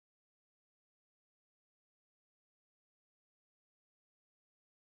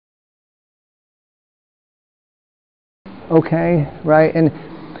okay, right?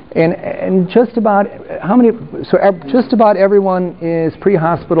 And just about how many? So just about everyone is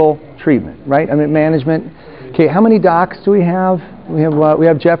pre-hospital treatment, right? I mean management. Okay, how many docs do we have? We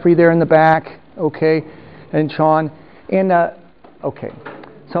have Jeffrey there in the back, okay, and Sean, and okay.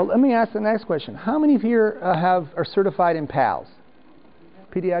 So let me ask the next question: how many of you are certified in PALS,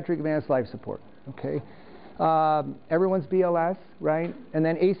 Pediatric Advanced Life Support? Okay, everyone's BLS, right? And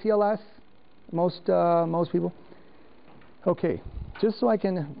then ACLS, most people. Okay, just so I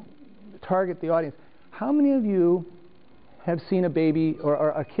can target the audience, how many of you have seen a baby or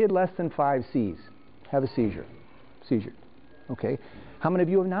a kid less than 5 Cs have a seizure? Okay, how many of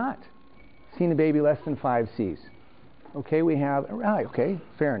you have not seen a baby less than 5 Cs? Okay, we have, right, okay,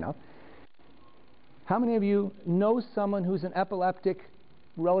 fair enough. How many of you know someone who's an epileptic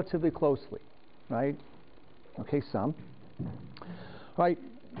relatively closely, right? Okay, some. All right,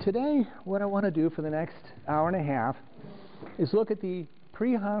 today what I want to do for the next hour and a half is look at the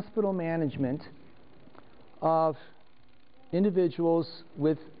pre-hospital management of individuals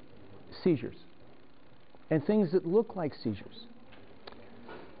with seizures and things that look like seizures.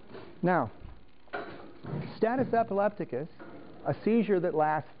 Now, status epilepticus, a seizure that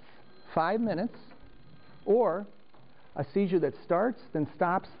lasts 5 minutes, or a seizure that starts, then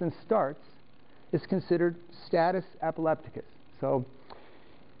stops, then starts, is considered status epilepticus. So,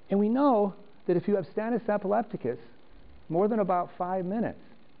 and we know that if you have status epilepticus more than about 5 minutes,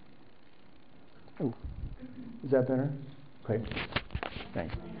 ooh, is that better? Okay,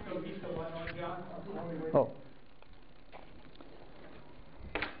 thanks. Oh,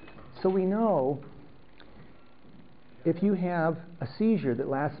 so we know if you have a seizure that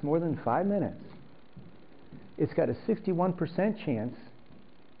lasts more than 5 minutes, it's got a 61% chance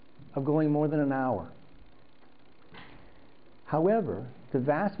of going more than an hour. However, the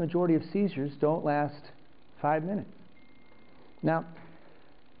vast majority of seizures don't last 5 minutes. Now,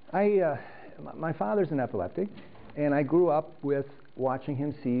 my father's an epileptic, and I grew up with watching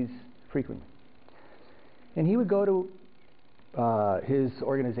him seize frequently. And he would go to his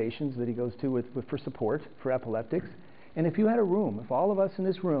organizations that he goes to for support for epileptics. And if you had a room, if all of us in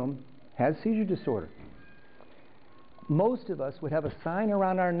this room had seizure disorder, most of us would have a sign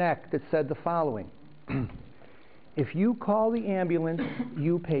around our neck that said the following: if you call the ambulance,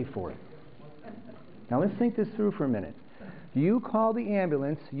 you pay for it. Now let's think this through for a minute. You call the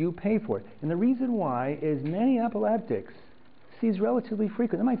ambulance, you pay for it. And the reason why is many epileptics seize relatively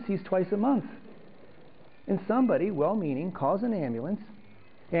frequent. They might seize twice a month. And somebody, well-meaning, calls an ambulance.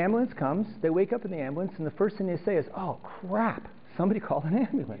 Ambulance comes, they wake up in the ambulance, and the first thing they say is, oh, crap, somebody called an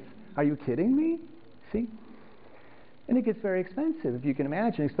ambulance. Are you kidding me? See? And it gets very expensive, if you can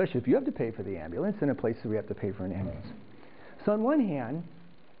imagine, especially if you have to pay for the ambulance in a place where we have to pay for an ambulance. So on one hand,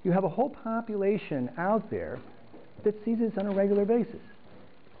 you have a whole population out there that seizes on a regular basis.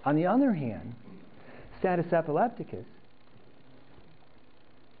 On the other hand, status epilepticus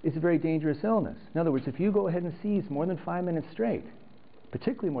is a very dangerous illness. In other words, if you go ahead and seize more than 5 minutes straight,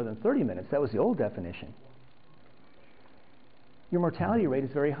 particularly more than 30 minutes, that was the old definition, your mortality rate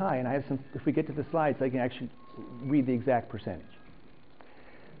is very high. And I have some, if we get to the slides, I can actually read the exact percentage.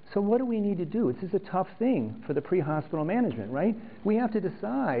 So what do we need to do? This is a tough thing for the pre-hospital management, right? We have to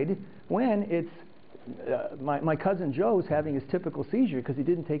decide when it's, my cousin Joe's having his typical seizure because he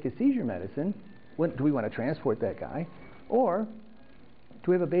didn't take his seizure medicine. When, do we want to transport that guy? Or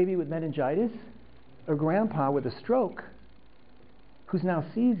do we have a baby with meningitis or grandpa with a stroke who's now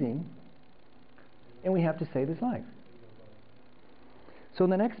seizing, and we have to save his life? So in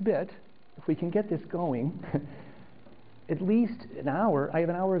the next bit, if we can get this going, at least an hour, I have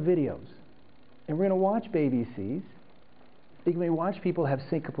an hour of videos. And we're going to watch babies seize. We can watch people have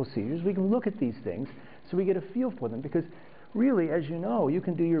syncopal seizures. We can look at these things so we get a feel for them. Because really, as you know, you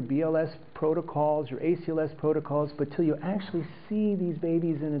can do your BLS protocols, your ACLS protocols, but till you actually see these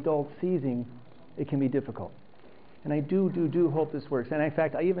babies and adults seizing, it can be difficult. And I do hope this works. And in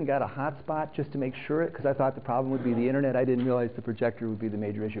fact, I even got a hotspot just to make sure, because I thought the problem would be the internet. I didn't realize the projector would be the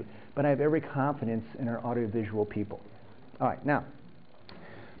major issue. But I have every confidence in our audiovisual people. All right, now,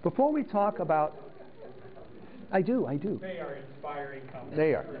 before we talk about, I do. They are inspiring companies.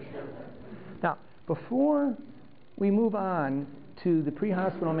 They are. For sure. Now, before we move on to the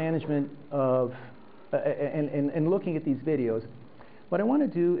pre-hospital management of, and looking at these videos, what I want to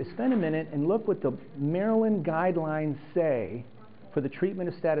do is spend a minute and look what the Maryland guidelines say for the treatment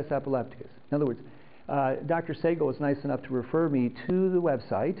of status epilepticus. In other words, Dr. Sago was nice enough to refer me to the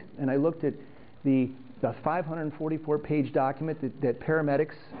website, and I looked at the 544-page document that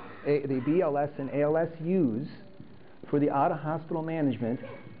paramedics, the BLS and ALS use for the out-of-hospital management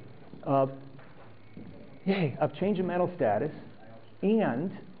of Yay, of change of mental status,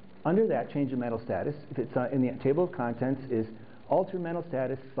 and under that change of mental status, if it's in the table of contents, is altered mental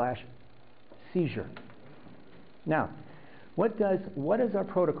status / seizure. Now, what is our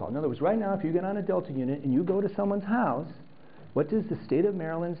protocol? In other words, right now, if you get on a Delta unit and you go to someone's house, what does the state of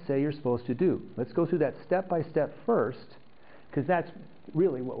Maryland say you're supposed to do? Let's go through that step by step first, because that's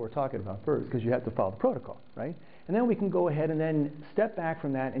really what we're talking about first, because you have to follow the protocol, right? And then we can go ahead and then step back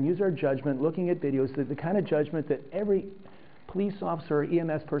from that and use our judgment, looking at videos, the kind of judgment that every police officer or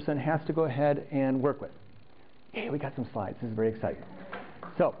EMS person has to go ahead and work with. Hey, we got some slides. This is very exciting.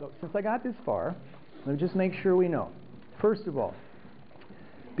 So, since I got this far, let me just make sure we know. First of all,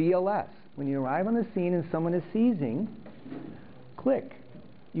 BLS. When you arrive on the scene and someone is seizing, click.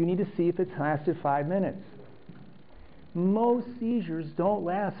 You need to see if it's lasted 5 minutes. Most seizures don't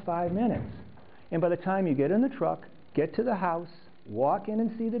last 5 minutes. And by the time you get in the truck, get to the house, walk in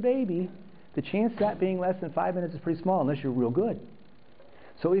and see the baby, the chance of that being less than 5 minutes is pretty small unless you're real good.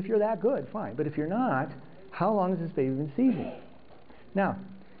 So if you're that good, fine. But if you're not, how long has this baby been seizing? Now,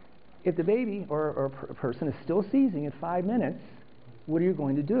 if the baby or person is still seizing at 5 minutes, what are you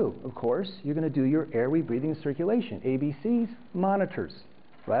going to do? Of course, you're going to do your airway, breathing, circulation. ABCs, monitors.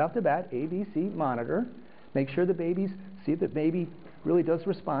 Right off the bat, ABC, monitor. Make sure the see if the baby really does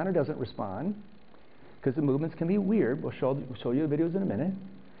respond or doesn't respond, because the movements can be weird. We'll show you the videos in a minute.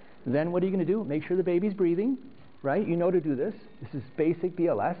 Then what are you going to do? Make sure the baby's breathing, right? You know to do this. This is basic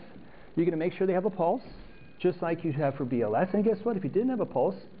BLS. You're going to make sure they have a pulse, just like you have for BLS. And guess what? If you didn't have a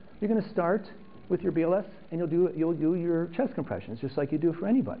pulse, you're going to start with your BLS and you'll do your chest compressions, just like you do for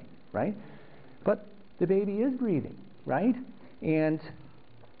anybody, right? But the baby is breathing, right? And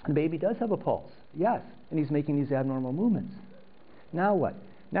the baby does have a pulse, yes, and he's making these abnormal movements. Now what?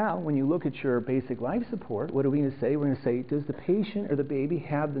 Now, when you look at your basic life support, what are we going to say? We're going to say, does the patient or the baby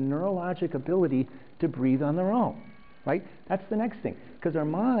have the neurologic ability to breathe on their own? Right? That's the next thing. Because our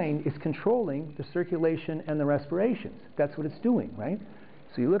mind is controlling the circulation and the respirations. That's what it's doing, right?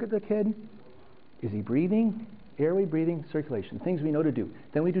 So you look at the kid, is he breathing? Airway, breathing, circulation. Things we know to do.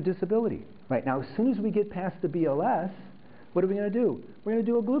 Then we do disability. Right? Now, as soon as we get past the BLS, what are we going to do? We're going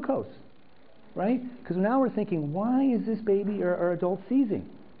to do a glucose. Right? Because now we're thinking, why is this baby or adult seizing?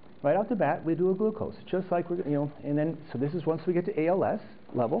 Right off the bat, we do a glucose, just like we're, and then, so this is once we get to ALS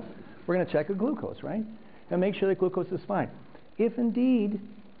level, we're going to check a glucose, right? And make sure that glucose is fine. If indeed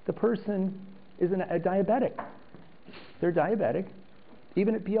the person is a diabetic, they're diabetic,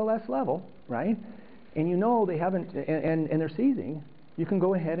 even at BLS level, right? And you know they haven't, and they're seizing, you can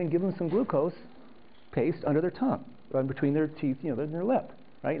go ahead and give them some glucose paste under their tongue, or between their teeth, their lip,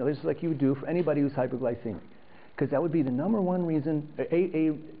 right? This is like you would do for anybody who's hypoglycemic. Because that would be the number one reason,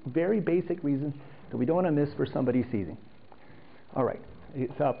 a very basic reason that we don't want to miss for somebody seizing. All right,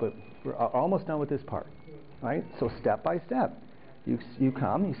 it's up, but we're almost done with this part. All right, so step by step, you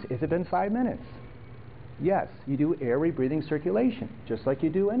come. Has it been 5 minutes? Yes, you do airway, breathing, circulation, just like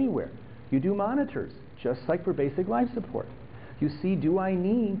you do anywhere. You do monitors, just like for basic life support. You see, do I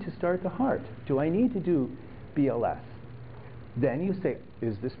need to start the heart? Do I need to do BLS? Then you say,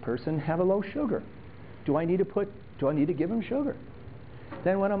 does this person have a low sugar? Do I need to give them sugar?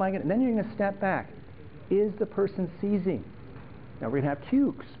 Then what am I going to, then you're going to step back. Is the person seizing? Now we're going to have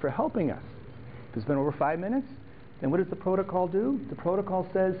cues for helping us. If it's been over 5 minutes, then what does the protocol do? The protocol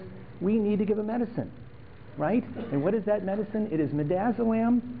says we need to give a medicine, right? And what is that medicine? It is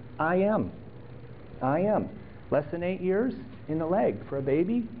midazolam IM. Less than 8 years in the leg, for a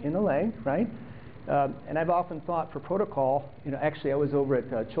baby in the leg, right? And I've often thought for protocol, actually I was over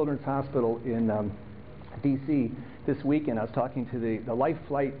at Children's Hospital in D.C. this weekend. I was talking to the life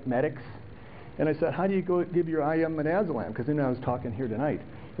flight medics, and I said, how do you go give your IM midazolam? Because then I was talking here tonight.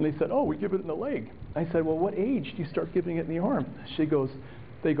 And they said, oh, we give it in the leg. I said, well, what age do you start giving it in the arm?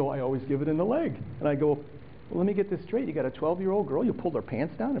 They go, I always give it in the leg. And I go, well, let me get this straight. You got a 12-year-old girl, you pull their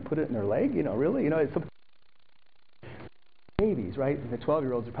pants down and put it in their leg? Really? It's babies, right? The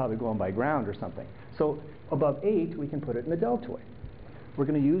 12-year-olds are probably going by ground or something. So above 8, we can put it in the deltoid. We're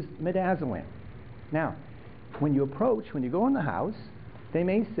going to use midazolam. Now, when you go in the house, they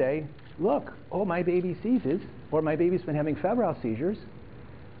may say, look, oh, my baby seizes, or my baby's been having febrile seizures.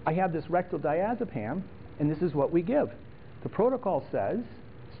 I have this rectal diazepam, and this is what we give. The protocol says,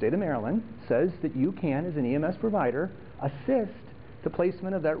 state of Maryland, says that you can, as an EMS provider, assist the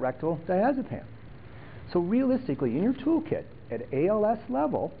placement of that rectal diazepam. So realistically, in your toolkit, at ALS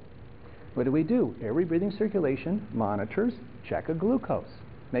level, what do we do? Airway, breathing, circulation, monitors, check a glucose.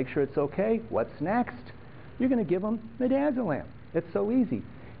 Make sure it's okay. What's next? You're going to give them midazolam. It's so easy.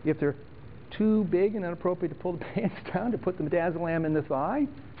 If they're too big and inappropriate to pull the pants down, to put the midazolam in the thigh,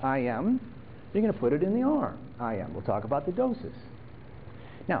 IM. You're going to put it in the arm. IM. We'll talk about the doses.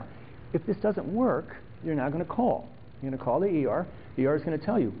 Now, if this doesn't work, you're now going to call. You're going to call the ER. The ER is going to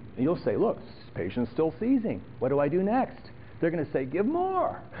tell you. And you'll say, look, this patient's still seizing. What do I do next? They're going to say, give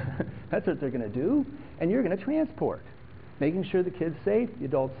more. That's what they're going to do. And you're going to transport, making sure the kid's safe, the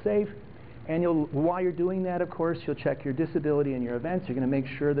adult's safe. And while you're doing that, of course, you'll check your disability and your events. You're going to make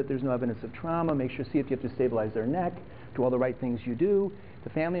sure that there's no evidence of trauma. Make sure, see if you have to stabilize their neck. Do all the right things you do. The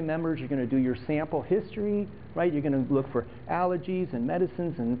family members, you're going to do your sample history, right? You're going to look for allergies and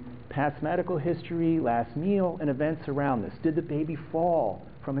medicines and past medical history, last meal, and events around this. Did the baby fall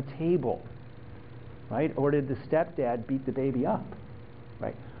from a table, right? Or did the stepdad beat the baby up,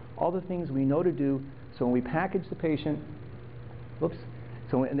 right? All the things we know to do. So when we package the patient,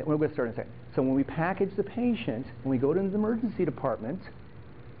 we're going to start in a second. So when we package the patient, when we go to the emergency department,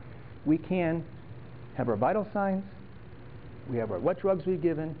 we can have our vital signs, we have what drugs we've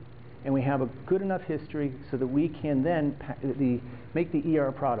given, and we have a good enough history so that we can then make the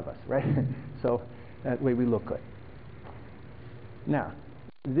ER proud of us, right? So that way we look good. Now,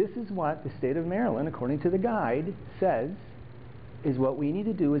 this is what the state of Maryland, according to the guide, says is what we need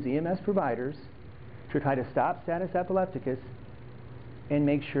to do as EMS providers to try to stop status epilepticus and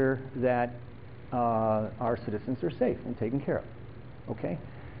make sure that our citizens are safe and taken care of. Okay?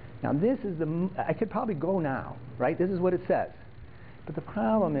 Now this is I could probably go now, right? This is what it says. But the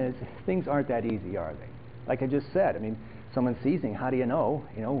problem is, things aren't that easy, are they? Like I just said, I mean, someone's seizing, how do you know?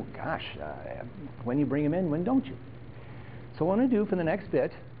 You know, gosh, when you bring them in, when don't you? So what I'm going to do for the next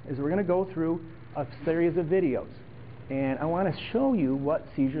bit is we're going to go through a series of videos. And I want to show you what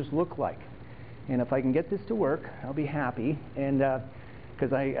seizures look like. And if I can get this to work, I'll be happy. And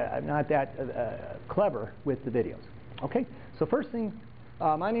because I'm not that clever with the videos. Okay, so first thing,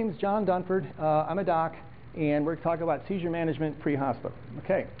 my name is John Dunford. I'm a doc, and we're talking about seizure management pre-hospital.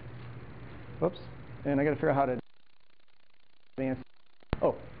 Okay, whoops, and I got to figure out how to advance.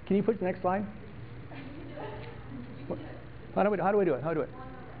 Oh, can you put the next slide? How do we do it? How do we do it?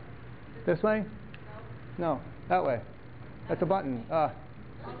 This way? No, that way. That's a button. All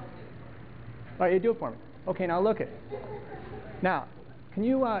right, you do it for me. Okay, now look it. Now, can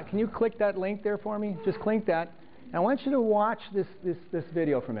you click that link there for me? Just click that. And I want you to watch this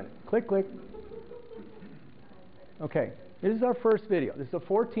video for a minute. Click. Okay, this is our first video. This is a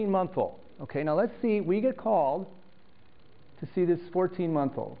 14-month-old. Okay, now let's see. We get called to see this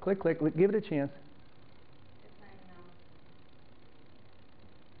 14-month-old. Click. Give it a chance.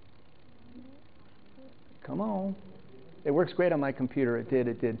 Come on. It works great on my computer. It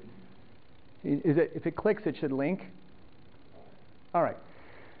did. If it clicks, it should link. All right.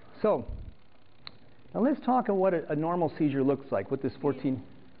 So now let's talk about what a normal seizure looks like, what this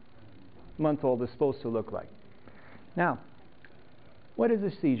 14-month-old is supposed to look like. Now, what is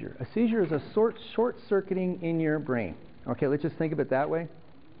a seizure? A seizure is a short-circuiting in your brain. Okay, let's just think of it that way.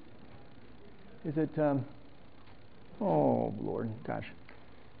 Is it, oh, Lord, gosh.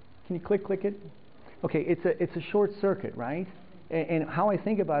 Can you click it? Okay, it's a short circuit, right? And how I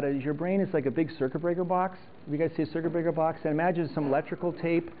think about it is your brain is like a big circuit breaker box. If you guys see a circuit breaker box, and imagine some electrical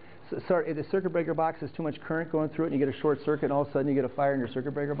tape. Sorry, the circuit breaker box has too much current going through it, and you get a short circuit, and all of a sudden you get a fire in your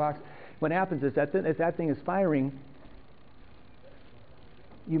circuit breaker box. What happens is that if that thing is firing,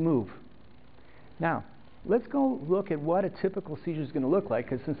 you move. Now, let's go look at what a typical seizure is going to look like,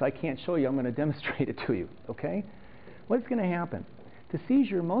 because since I can't show you, I'm going to demonstrate it to you, okay? What's going to happen? The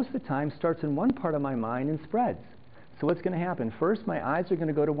seizure, most of the time, starts in one part of my mind and spreads. So what's going to happen? First, my eyes are going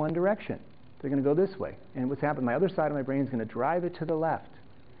to go to one direction. They're going to go this way. And what's happened, my other side of my brain is going to drive it to the left.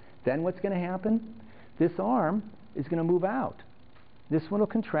 Then what's going to happen? This arm is going to move out. This one will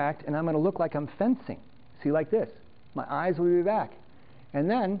contract, and I'm going to look like I'm fencing. See, like this. My eyes will be back. And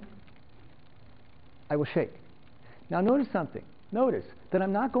then I will shake. Now notice something. Notice that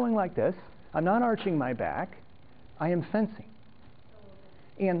I'm not going like this. I'm not arching my back. I am fencing.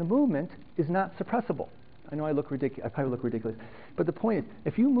 And the movement is not suppressible. I know I probably look ridiculous. But the point is,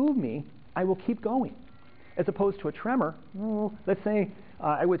 if you move me, I will keep going. As opposed to a tremor, let's say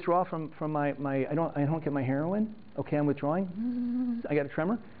I withdraw from my I don't get my heroin. Okay, I'm withdrawing. I got a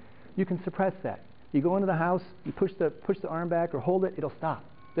tremor. You can suppress that. You go into the house, you push the arm back or hold it, it'll stop.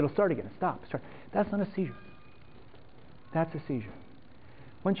 It'll start again. Stop. That's not a seizure. That's a seizure.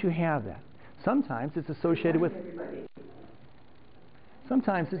 Once you have that, sometimes it's associated with a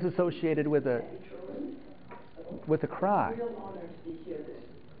cry. I have no idea.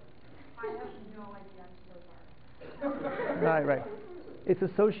 I'm so sorry. Right. It's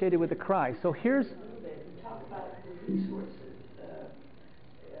associated with a cry. So here's. Talk about the resources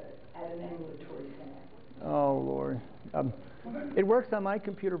at an ambulatory center. Oh Lord. It works on my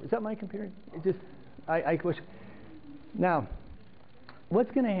computer. Is that my computer? It just, I wish. Now,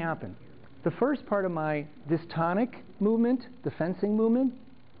 what's going to happen? The first part of my dystonic movement, the fencing movement,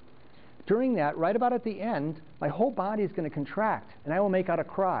 during that, right about at the end, my whole body is going to contract, and I will make out a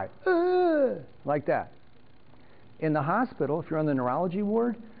cry, like that. In the hospital, if you're on the neurology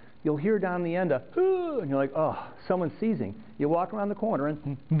ward, you'll hear down the end a, and you're like, oh, someone's seizing. You walk around the corner,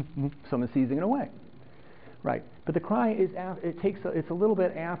 and someone's seizing it away. Right, but the cry is it's a little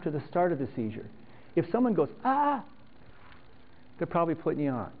bit after the start of the seizure. If someone goes ah, they're probably putting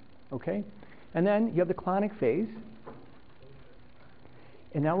you on. Okay, and then you have the clonic phase,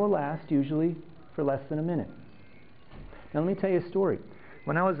 and that will last usually for less than a minute. Now let me tell you a story.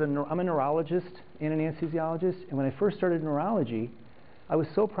 When I'm a neurologist and an anesthesiologist, and when I first started neurology, I was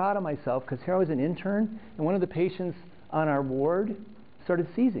so proud of myself because here I was an intern, and one of the patients on our ward started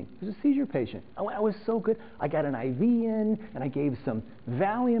seizing. It was a seizure patient. I was so good. I got an IV in, and I gave some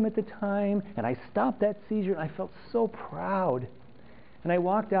Valium at the time, and I stopped that seizure, and I felt so proud. And I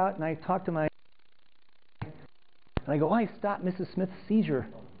walked out, and I talked to and I go, oh, I stopped Mrs. Smith's seizure.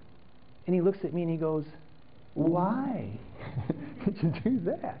 And he looks at me, and he goes, why did you do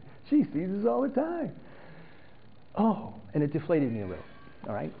that? She seizes all the time. Oh, and it deflated me a little,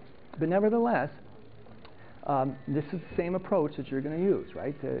 all right? But nevertheless, this is the same approach that you're going to use,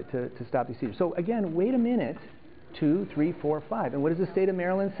 right, to stop these seizures. So again, wait a minute, 2, 3, 4, 5. And what does the state of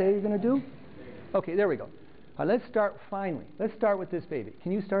Maryland say you're going to do? Okay, there we go. All right, let's start finally. Let's start with this baby.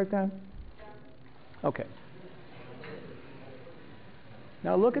 Can you start that? Okay.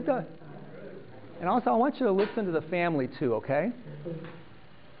 Now look at the, and also I want you to listen to the family too, okay?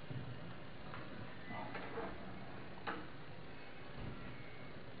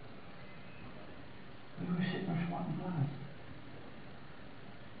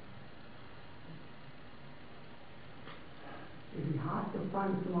 Is he hot or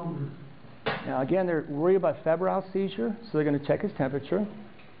fine at the moment? Now again, they're worried about febrile seizure, so they're going to check his temperature.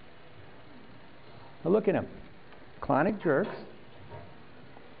 Now look at him. Clonic jerks.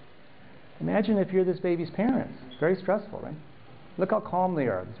 Imagine if you're this baby's parents. It's very stressful, right? Look how calm they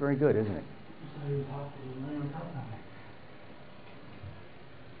are. It's very good, isn't it?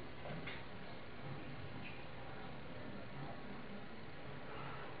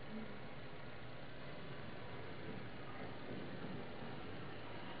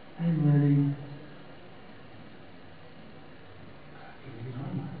 I'm ready.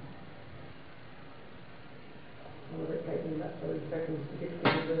 Will it take me about 30 seconds to get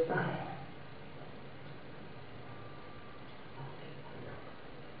to the side?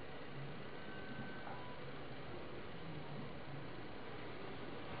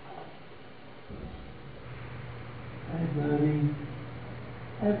 Hey, buddy.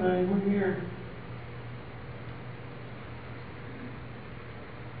 Hey, buddy, we're here.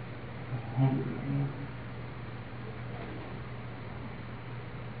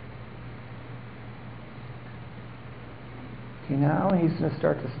 Okay, now he's going to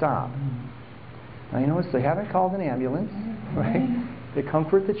start to stop. Now you notice they haven't called an ambulance, right? They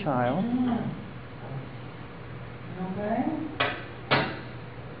comfort the child. Okay?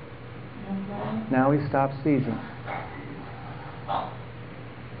 Now he stops seizing.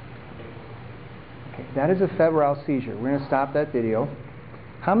 Okay, that is a febrile seizure. We're going to stop that video.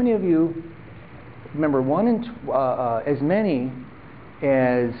 How many of you remember as many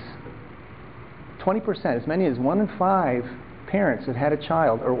as 20%, as many as 1 in 5 parents have had a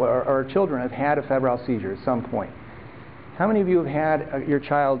child or children have had a febrile seizure at some point? How many of you have had your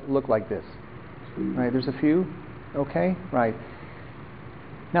child look like this? Right, there's a few. Okay, right.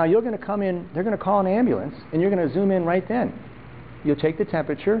 Now you're going to come in, they're going to call an ambulance, and you're going to zoom in right then. You'll take the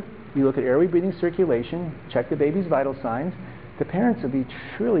temperature, you look at airway, breathing, circulation, check the baby's vital signs. The parents will be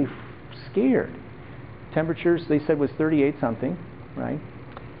truly scared. Temperatures, they said, was 38 something, right?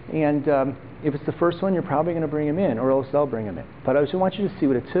 And if it's the first one, you're probably going to bring him in, or else they'll bring him in. But I just want you to see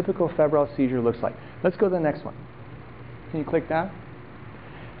what a typical febrile seizure looks like. Let's go to the next one. Can you click that?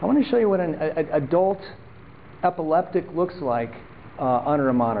 I want to show you what an adult epileptic looks like under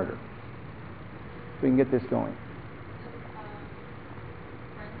a monitor. We can get this going.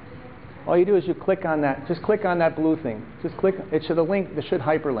 All you do is you click on that. Just click on that blue thing. Just click. It should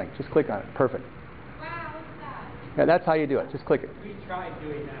hyperlink. Just click on it. Perfect. Wow, look at that. Yeah, that's how you do it. Just click it. We tried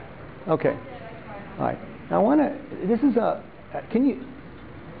doing that. Okay. All right. Now I want to. This is a. Can you?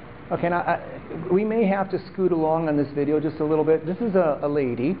 Okay. Now we may have to scoot along on this video just a little bit. This is a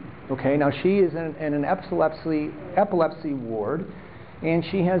lady. Okay. Now she is in an epilepsy ward, and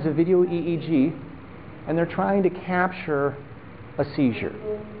she has a video EEG, and they're trying to capture a seizure.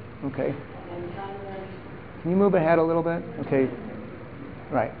 Okay. Can you move ahead a little bit? Okay.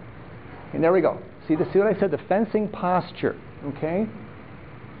 Right. And there we go. See what I said? The fencing posture. Okay?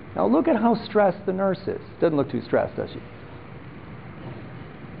 Now look at how stressed the nurse is. Doesn't look too stressed, does she?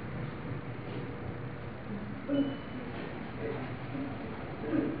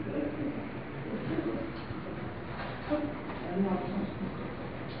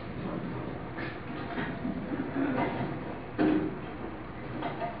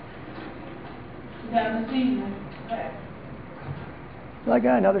 I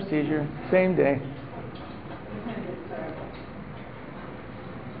got another seizure, same day.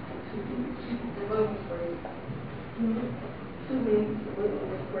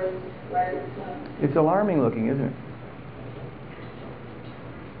 It's alarming looking, isn't it?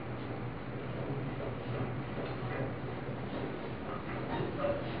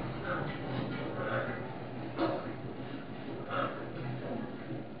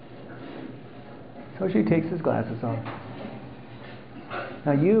 So she takes his glasses off.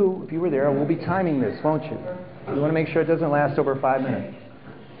 Now you, if you were there, will be timing this, won't you? You want to make sure it doesn't last over 5 minutes.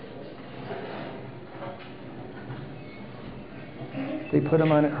 They put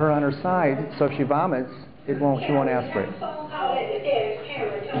her on her side, so if she vomits, she won't aspirate.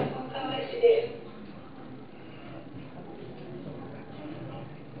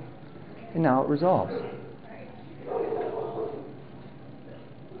 And now it resolves.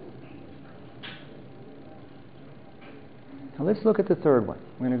 Now let's look at the third one.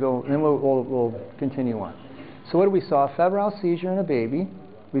 We're going to go, and then we'll continue on. So what we saw? Febrile seizure in a baby.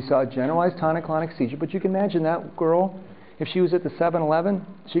 We saw a generalized tonic-clonic seizure. But you can imagine that girl, if she was at the 7-Eleven,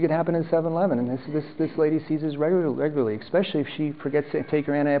 she could happen in 7-Eleven. And this lady seizes regularly, especially if she forgets to take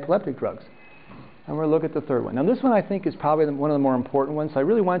her anti-epileptic drugs. And we'll look at the third one. Now this one I think is probably one of the more important ones. So I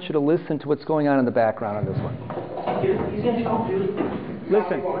really want you to listen to what's going on in the background on this one.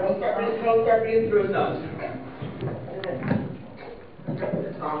 Listen. Don't start breathing through his nose.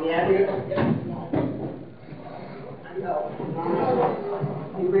 Yeah.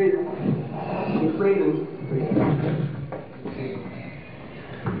 Keep breathing. Keep breathing.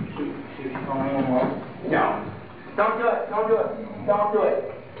 No. Don't do it. Don't do it. Don't do it.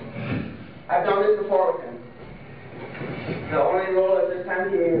 I've done this before with him. The only rule is this time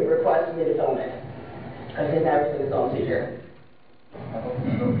he requested me to film it. Because he's never seen his own seizure. I hope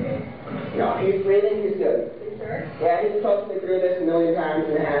he's okay. No, he's breathing, he's good. Sure? Yeah, he's supposed to be through this 1.5 million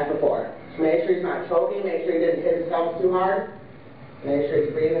times before. So make sure he's not choking, make sure he didn't hit himself too hard, make sure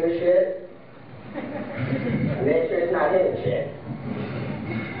he's breathing his shit, and make sure he's not hitting shit.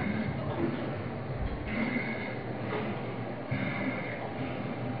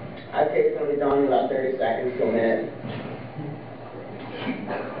 I'd say it's going to be done in about 30 seconds to a minute.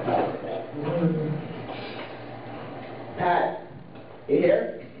 Pat, you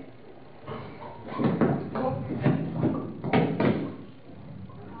here?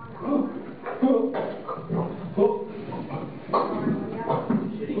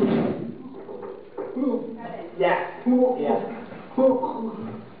 Yeah. Yeah.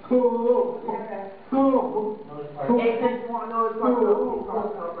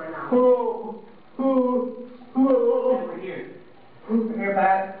 Here,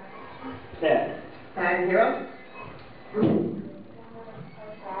 Pat. Yeah. Pat, you hear him?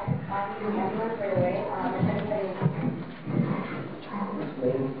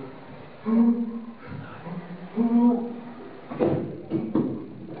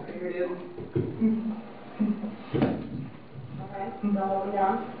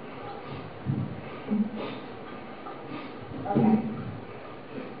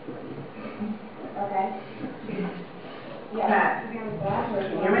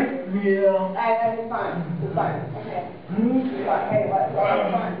 It's fine. It's fine. Okay. It's fine. Hey, what's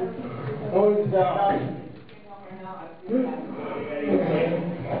fine? Hold it down.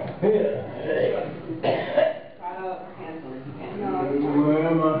 Where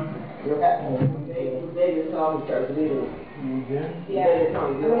am I? You okay? Your tongue starts bleeding. Yeah. Your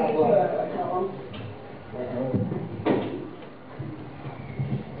tongue. You don't blood.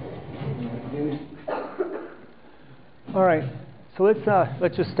 All right. So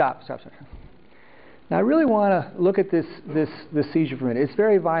let's just stop. Now I really want to look at this seizure for a minute. It's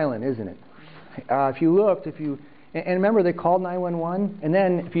very violent, isn't it? If you looked, and remember they called 911, and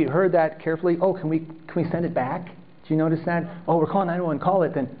then if you heard that carefully, oh, can we send it back? Did you notice that? Oh, we're calling 911. Call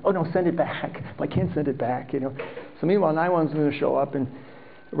it then. Oh no, send it back. Well, I can't send it back. So meanwhile 911's going to show up, and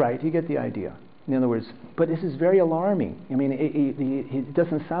right, you get the idea. In other words, but this is very alarming. I mean, it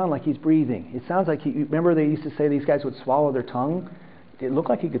doesn't sound like he's breathing. It sounds like remember they used to say these guys would swallow their tongue? It looked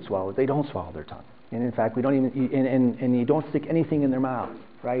like he could swallow it. They don't swallow their tongue. And in fact, we don't even, and you don't stick anything in their mouth,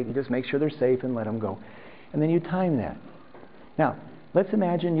 right? You just make sure they're safe and let them go. And then you time that. Now, let's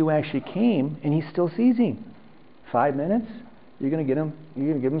imagine you actually came and he's still seizing. 5 minutes, you're going to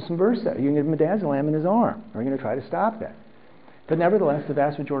give him some Versed. You're going to give him a Dazolam in his arm. Or you're going to try to stop that. But nevertheless, the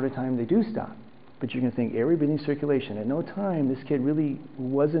vast majority of the time they do stop. But you're going to think airway, breathing, circulation. At no time this kid really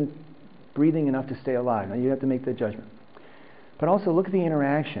wasn't breathing enough to stay alive. Now you have to make that judgment. But also look at the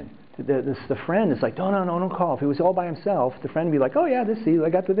interaction. The friend is like, don't call. If he was all by himself, the friend would be like, oh yeah, I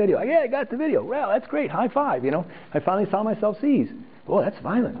got the video. Yeah, I got the video. Wow, that's great. High five. I finally saw myself seize. Oh, that's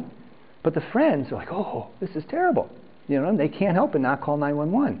violent. But the friends are like, oh, this is terrible. And they can't help but not call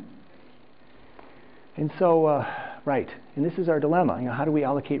 911. And so, right, and this is our dilemma. How do we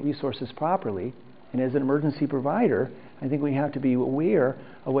allocate resources properly? And as an emergency provider, I think we have to be aware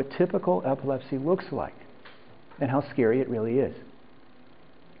of what typical epilepsy looks like and how scary it really is.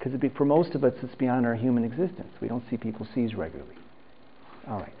 Because for most of us, it's beyond our human existence. We don't see people seize regularly.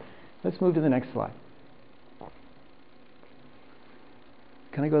 All right, let's move to the next slide.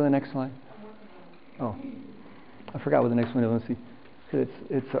 Can I go to the next slide? Oh, I forgot what the next one is. Let's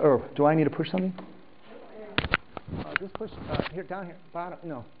see. Oh, do I need to push something? Just push here, down here, bottom.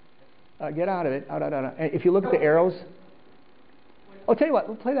 No, get out of it. Out. And if you look at the arrows. Oh, tell you what,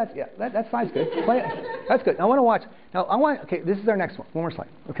 we'll play that. Yeah, that slide's good. Play it. That's good. I want to watch. Now okay, this is our next one. One more slide.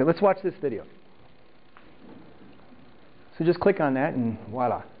 Okay, let's watch this video. So just click on that and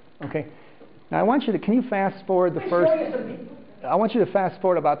voila. Okay. Now I want you to. Can you fast forward the first? I want you to fast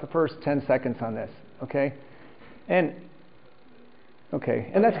forward about the first 10 seconds on this. Okay. And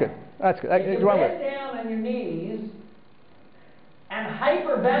that's good. That's good. You get down on your knees and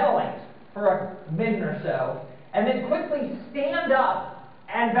hyperventilate for a minute or so, and then quickly stand up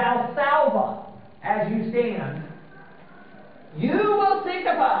and Valsalva as you stand. You will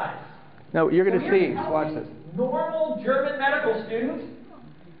syncopize. No, you're going to see. Watch this. Normal German medical student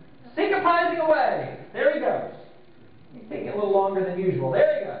syncopizing away. There he goes. He's taking a little longer than usual.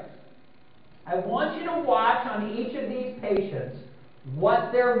 There he goes. I want you to watch on each of these patients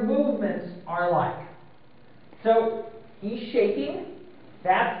what their movements are like. So he's shaking.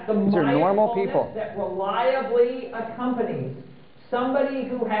 That's the mindfulness that reliably accompanies somebody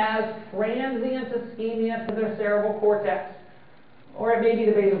who has transient ischemia to their cerebral cortex, or it may be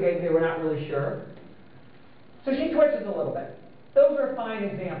the basal ganglia, we're not really sure. So she twitches a little bit. Those are fine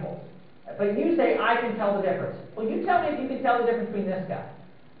examples. But you say, I can tell the difference. Well, you tell me if you can tell the difference between this guy.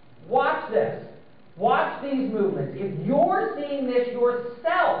 Watch this. Watch these movements. If you're seeing this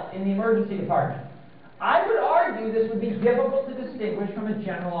yourself in the emergency department, I would argue this would be difficult to distinguish from a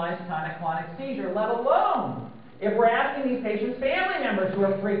generalized tonic-clonic seizure, let alone if we're asking these patients' family members who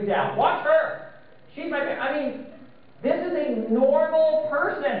are freaked out. Watch her. She's my this is a normal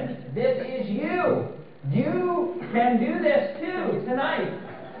person. This is you. You can do this too tonight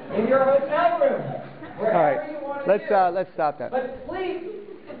in your hotel room, wherever you want to do. Let's stop that. But please.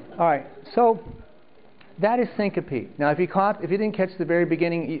 All right. So that is syncope. Now, if you didn't catch the very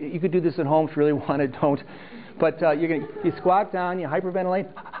beginning, you could do this at home if you really wanted. Don't. But you squat down, you hyperventilate,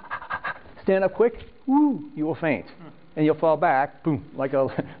 stand up quick. Woo! You will faint, and you'll fall back, boom, like a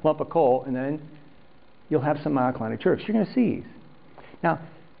lump of coal, and then you'll have some myoclonic jerks. You're going to seize. Now,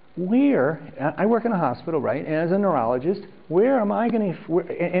 I work in a hospital, right? And as a neurologist, where am I going to,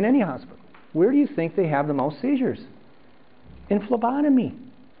 in any hospital, where do you think they have the most seizures? In phlebotomy.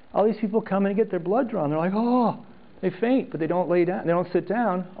 All these people come in and get their blood drawn. They're like, oh, they faint, but they don't lay down. They don't sit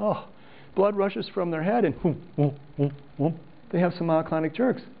down. Oh, blood rushes from their head, and they have some myoclonic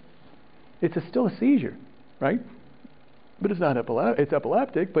jerks. It's still a seizure, right? But it's not it's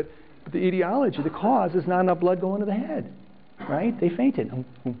epileptic, but the etiology, the cause is not enough blood going to the head. Right? They fainted.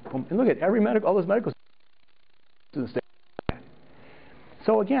 And look at all those medical students.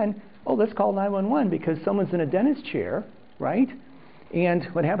 So again, let's call 911 because someone's in a dentist chair, right? And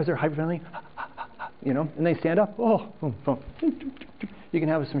what happens? They're hyperventilating, and they stand up. You can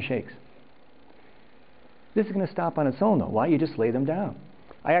have some shakes. This is going to stop on its own, though. Why? You just lay them down.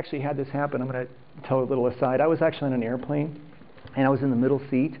 I actually had this happen. I'm going to tell a little aside. I was actually on an airplane, and I was in the middle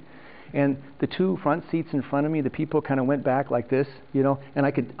seat. And the two front seats in front of me, the people kind of went back like this, and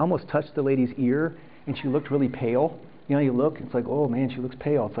I could almost touch the lady's ear, and she looked really pale. You look, it's like, oh man, she looks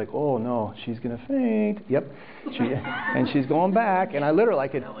pale. It's like, oh no, she's going to faint. Yep. And she's going back, and I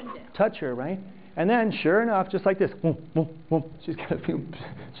could touch her, right? And then, sure enough, just like this, she's going to feel,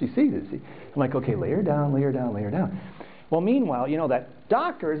 she sees it. See? I'm like, okay, lay her down, lay her down, lay her down. Well, meanwhile, that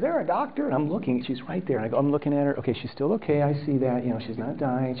doctor, is there a doctor? And I'm looking, she's right there. And I'm looking at her. Okay, she's still okay. I see that. She's not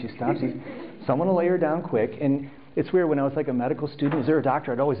dying. She stops. Someone will lay her down quick. And it's weird, when I was like a medical student, is there a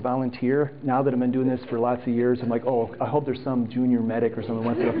doctor? I'd always volunteer. Now that I've been doing this for lots of years, I'm like, oh, I hope there's some junior medic or someone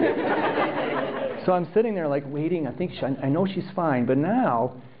wants to. So I'm sitting there like waiting. I know she's fine, but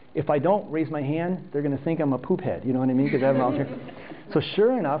now if I don't raise my hand, they're going to think I'm a poop head. You know what I mean? Because I have volunteer. So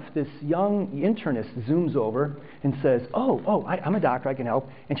sure enough, this young internist zooms over and says, I'm a doctor, I can help.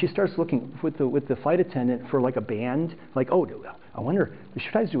 And she starts looking with the flight attendant for like a band, like, I wonder, she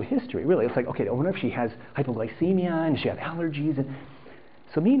tries to do a history, really. It's like, okay, I wonder if she has hypoglycemia and she has allergies. And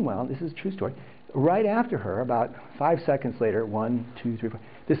so meanwhile, this is a true story, right after her, about 5 seconds later, 1, 2, 3, 4,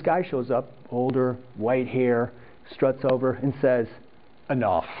 this guy shows up, older, white hair, struts over and says,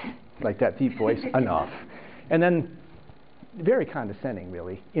 enough, like that deep voice, enough. And then, very condescending,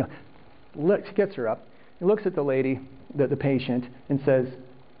 really, gets her up, he looks at the lady, the patient, and says,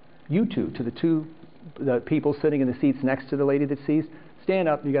 you two, to the people sitting in the seats next to the lady that sees, stand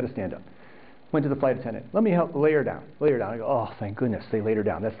up, you got to stand up. Went to the flight attendant, let me help, lay her down. I go, oh, thank goodness, they laid her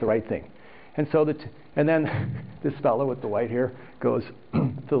down, that's the right thing. And so, and then this fellow with the white hair goes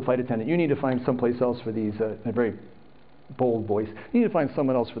to the flight attendant, you need to find someplace else for these, a very bold voice, you need to find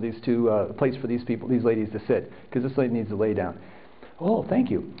someone else for these two, a place for these people, these ladies to sit, because this lady needs to lay down. Oh, thank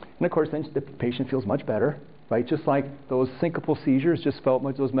you. And of course, then the patient feels much better, right? Just like those syncopal seizures just felt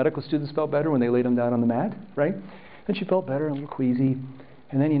much, those medical students felt better when they laid them down on the mat, right? And she felt better, a little queasy.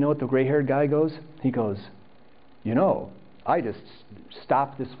 And then you know what the gray-haired guy goes? He goes, I just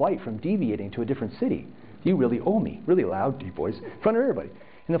stopped this flight from deviating to a different city. You really owe me. Really loud, deep voice, in front of everybody.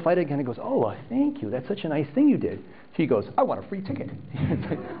 And the flight attendant goes, thank you. That's such a nice thing you did. He goes, I want a free ticket. It's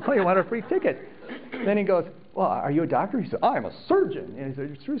like, oh, you want a free ticket? Then he goes, well, are you a doctor? He said, I'm a surgeon. And he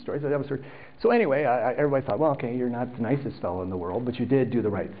said, it's a true story. He said, I'm a surgeon. So anyway, everybody thought, well, okay, you're not the nicest fellow in the world, but you did do the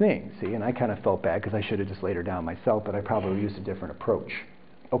right thing, see? And I kind of felt bad because I should have just laid her down myself, but I probably used a different approach.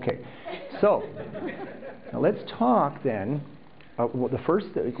 Okay, so now let's talk then.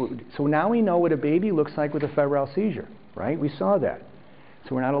 So now we know what a baby looks like with a febrile seizure, right? We saw that.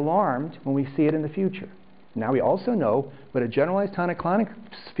 So we're not alarmed when we see it in the future. Now we also know what a generalized tonic-clonic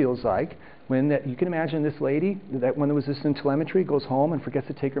feels like when you can imagine this lady, that when there was this in telemetry, goes home and forgets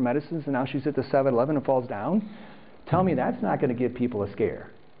to take her medicines, and now she's at the 7-Eleven and falls down. Tell me that's not going to give people a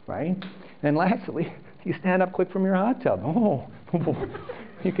scare, right? And lastly, you stand up quick from your hot tub.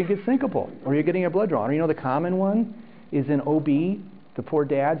 You could get syncopal, or you're getting your blood drawn. Or the common one is in OB, the poor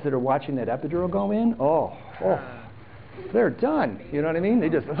dads that are watching that epidural go in. They're done. You know what I mean? They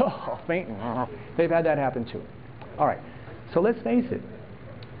just, fainting. They've had that happen too. All right, so let's face it.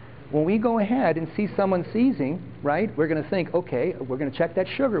 When we go ahead and see someone seizing, right, we're going to think, okay, we're going to check that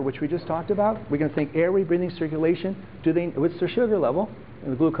sugar, which we just talked about. We're going to think airway, breathing, circulation. What's their sugar level,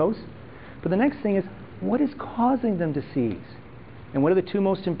 the glucose? But the next thing is, what is causing them to seize? And what are the two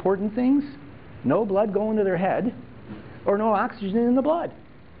most important things? No blood going to their head, or no oxygen in the blood,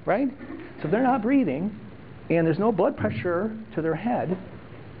 right? So if they're not breathing, and there's no blood pressure to their head,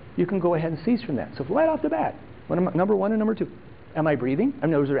 you can go ahead and seize from that. So right off the bat, number one and number two, am I breathing?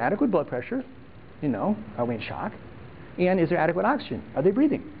 Is there adequate blood pressure? Are we in shock? And is there adequate oxygen? Are they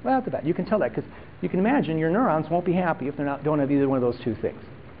breathing? Right off the bat, you can tell that, because you can imagine your neurons won't be happy if don't have either one of those two things,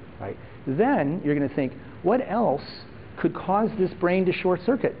 right? Then you're going to think, what else could cause this brain to short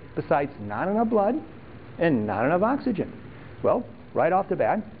circuit besides not enough blood and not enough oxygen? Well, right off the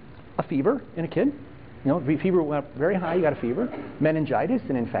bat, a fever in a kid. Fever went up very high, you got a fever. Meningitis,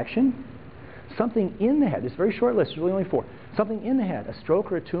 an infection. Something in the head, this very short list, there's really only 4. Something in the head, a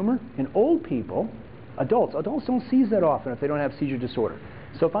stroke or a tumor. In old people, adults don't seize that often if they don't have seizure disorder.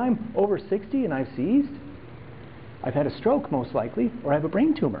 So if I'm over 60 and I've seized, I've had a stroke most likely, or I have a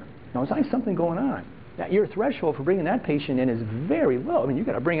brain tumor. Now, there's something going on. Now, your threshold for bringing that patient in is very low. You've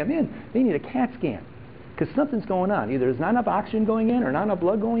got to bring them in. They need a CAT scan because something's going on. Either there's not enough oxygen going in or not enough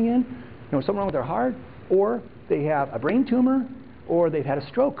blood going in, something wrong with their heart, or they have a brain tumor, or they've had a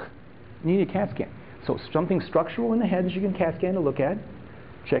stroke. You need a CAT scan. So something structural in the head that you can CAT scan to look at.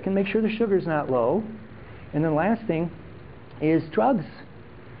 Check and make sure the sugar's not low. And then last thing is drugs.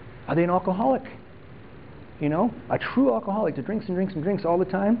 Are they an alcoholic? A true alcoholic that drinks and drinks and drinks all the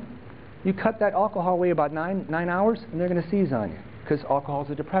time. You cut that alcohol away about 9 hours, and they're going to seize on you because alcohol is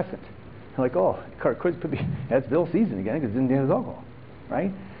a depressant. They're like, could be, that's Bill seizing again because he didn't have his alcohol,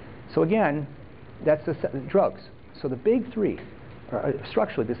 right? So again, that's the drugs. So the big 3,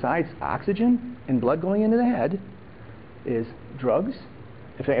 structurally, besides oxygen and blood going into the head, is drugs.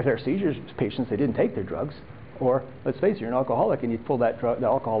 If they're seizures patients, they didn't take their drugs. Or, let's face it, you're an alcoholic and you pull the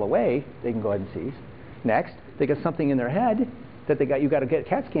alcohol away, they can go ahead and seize. Next, they got something in their head that you got to get a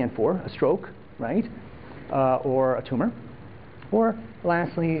CAT scan for, a stroke, right? Or a tumor. Or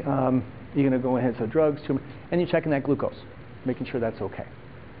lastly, you're going to go ahead, so drugs, tumor, and you're checking that glucose, making sure that's okay.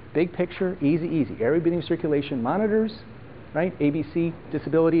 Big picture, easy. Airway, breathing, circulation monitors, right? ABC,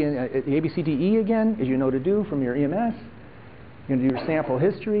 disability, and the ABCDE again, as you know to do from your EMS. You're going to do your sample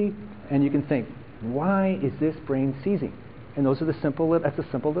history, and you can think, why is this brain seizing? And those are the simple, that's a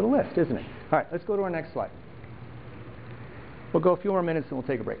simple little list, isn't it? All right, let's go to our next slide. We'll go a few more minutes and we'll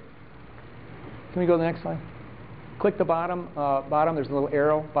take a break. Can we go to the next slide? Click the bottom, there's a little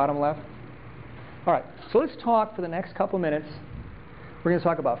arrow, bottom left. All right, so let's talk for the next couple minutes. We're going to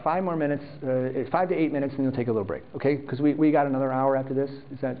talk about 5 more minutes, 5 to 8 minutes, and then we'll take a little break, okay? Because we got another hour after this.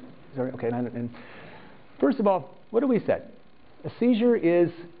 Is that right? Okay, and first of all, what have we said? A seizure is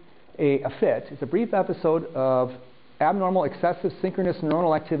a fit. It's a brief episode of abnormal excessive synchronous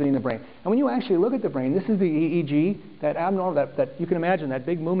neuronal activity in the brain. And when you actually look at the brain, this is the EEG, that abnormal, that you can imagine that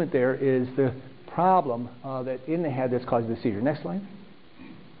big movement there is the problem that in the head that's causing the seizure. Next slide.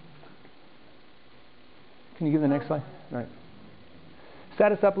 Can you give the next slide? All right.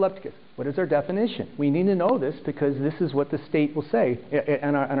 Status epilepticus. What is our definition? We need to know this because this is what the state will say.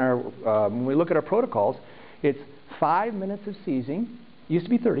 When we look at our protocols, it's 5 minutes of seizing. It used to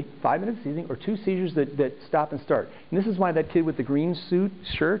be 30. 5 minutes of seizing or 2 seizures that stop and start. And this is why that kid with the green suit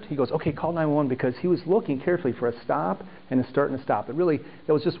shirt, he goes, okay, call 911, because he was looking carefully for a stop and a start and a stop. But really,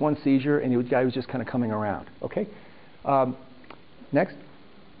 that was just one seizure, and the guy was just kind of coming around. Okay? Next.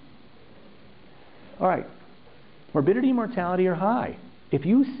 All right. Morbidity and mortality are high. If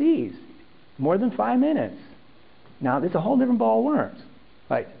you seize more than 5 minutes, now it's a whole different ball of worms.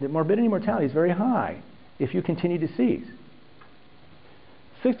 Right? The morbidity and mortality is very high if you continue to seize.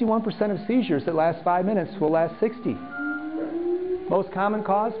 61% of seizures that last 5 minutes will last 60. Most common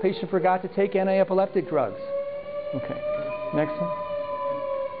cause, patient forgot to take anti-epileptic drugs. Okay, next one.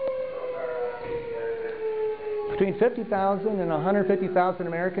 Between 50,000 and 150,000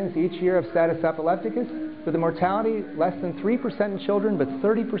 Americans each year have status epilepticus, with a mortality less than 3% in children, but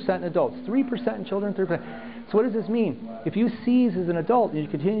 30% in adults. 3% in children, 3%. So what does this mean? If you seize as an adult and you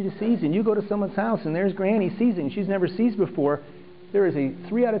continue to seize, and you go to someone's house and there's Granny seizing, she's never seized before, there is a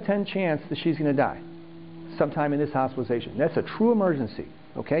 3 out of 10 chance that she's going to die sometime in this hospitalization. That's a true emergency.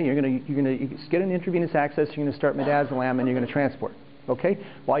 Okay, you're going to get an intravenous access. You're going to start midazolam and you're going to transport. Okay,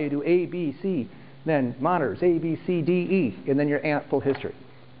 while you do A, B, C, then monitors A, B, C, D, E, and then your full history.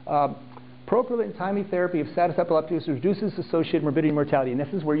 Procrilit and timely therapy of status epilepticus reduces associated morbidity and mortality, and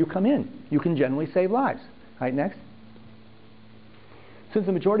this is where you come in. You can generally save lives. All right, next. Since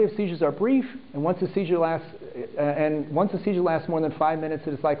the majority of seizures are brief, and once a seizure lasts more than 5 minutes,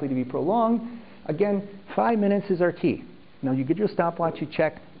 it is likely to be prolonged. Again, 5 minutes is our key. Now you get your stopwatch, you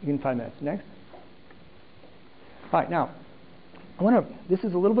check, you get 5 minutes. Next. All right, now this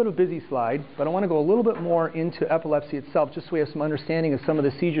is a little bit of a busy slide, but I want to go a little bit more into epilepsy itself, just so we have some understanding of some of the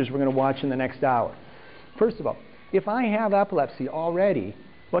seizures we're going to watch in the next hour. First of all, if I have epilepsy already,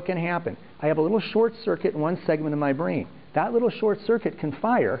 what can happen? I have a little short circuit in one segment of my brain. That little short circuit can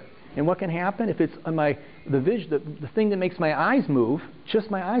fire, and what can happen if it's on the thing that makes my eyes move,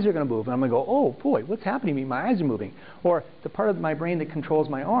 just my eyes are going to move, and I'm going to go, oh boy, what's happening to me? My eyes are moving. Or the part of my brain that controls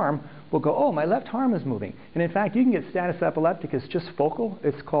my arm will go, oh, my left arm is moving. And in fact, you can get status epilepticus just focal.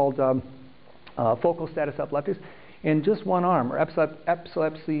 It's called focal status epilepticus. And just one arm, or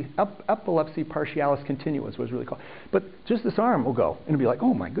epilepsy partialis continuous was really called. But just this arm will go, and it'll be like,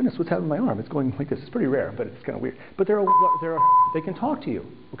 oh my goodness, what's happening to my arm? It's going like this. It's pretty rare, but it's kind of weird. But they can talk to you,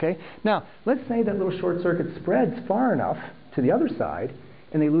 okay? Now, let's say that little short circuit spreads far enough to the other side,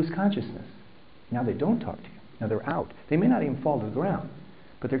 and they lose consciousness. Now they don't talk to you. Now they're out. They may not even fall to the ground,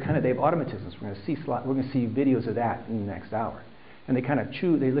 but they have automatisms. We're going to see videos of that in the next hour. And they kind of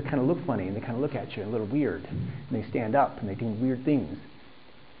chew, they kind of look funny, and they kind of look at you a little weird. And they stand up, and they do weird things.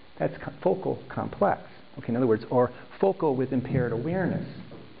 That's focal complex. Okay, in other words, or focal with impaired awareness.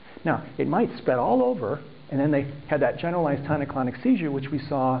 Now, it might spread all over, and then they have that generalized tonic-clonic seizure, which we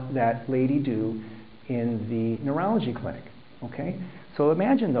saw that lady do in the neurology clinic. Okay? So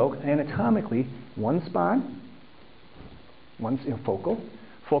imagine, though, anatomically, one spot, one's focal.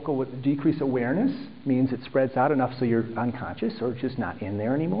 Focal with decreased awareness means it spreads out enough so you're unconscious or just not in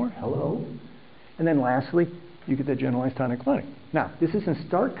there anymore. Hello. And then lastly, you get the generalized tonic-clonic. Now, this is in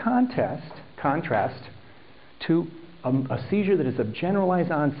stark contrast to a seizure that is of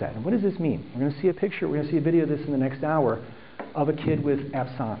generalized onset. And what does this mean? We're going to see a picture, we're going to see a video of this in the next hour of a kid with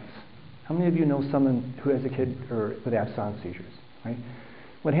absence. How many of you know someone who has a kid with absence seizures? Right?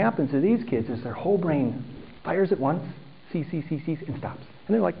 What happens to these kids is their whole brain fires at once, sees, and stops.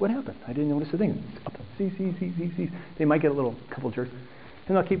 And they're like, what happened? I didn't notice a thing. See. They might get a couple jerks,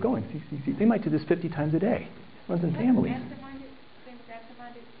 and they'll keep going. See. They might do this 50 times a day. It runs in families.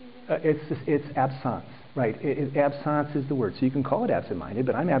 It's absence. right? Absence is the word. So you can call it absent-minded,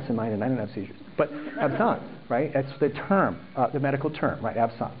 but I'm absent-minded and I don't have seizures. But absence, right? That's the term, the medical term, right?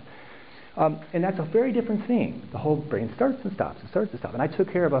 Absence. And that's a very different thing. The whole brain starts and stops and starts and stops. And I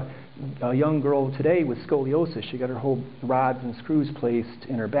took care of a young girl today with scoliosis. She got her whole rods and screws placed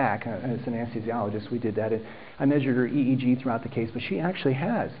in her back. As an anesthesiologist, we did that. And I measured her EEG throughout the case, but she actually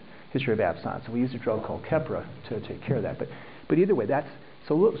has history of absence. So we used a drug called Keppra to take care of that. But either way,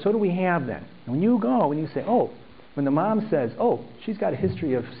 so do we have then. And when you go and you say, oh, when the mom says, oh, she's got a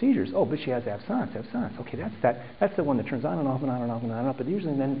history of seizures, oh, but she has absence. Okay, that's the one that turns on and off and on and off and on and off, but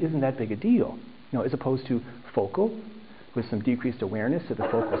usually then isn't that big a deal, as opposed to focal, with some decreased awareness if the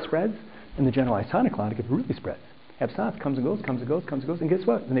focal spreads, and the generalized tonic-clonic if it really spreads. Absence comes and goes, and guess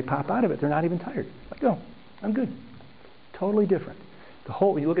what? When they pop out of it, they're not even tired. Like, oh, I'm good. Totally different.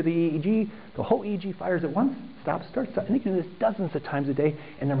 When you look at the EEG, the whole EEG fires at once, stops, starts, and they can do this dozens of times a day,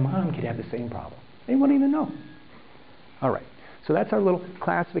 and their mom could have the same problem. They wouldn't even know. All right, so that's our little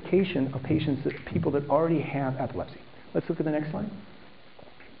classification of people that already have epilepsy. Let's look at the next slide.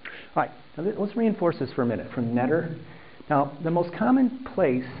 All right, now let's reinforce this for a minute from Netter. Now, the most common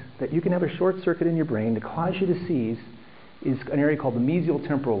place that you can have a short circuit in your brain to cause you to seize is an area called the mesial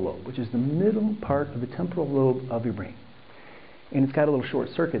temporal lobe, which is the middle part of the temporal lobe of your brain. And it's got a little short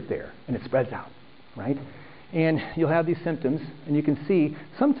circuit there, and it spreads out, right? And you'll have these symptoms, and you can see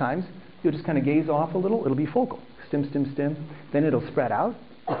sometimes you'll just kind of gaze off a little. It'll be focal. Stim. Then it'll spread out.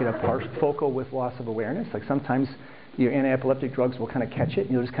 You get a partial focal with loss of awareness. Like sometimes your anti-epileptic drugs will kind of catch it,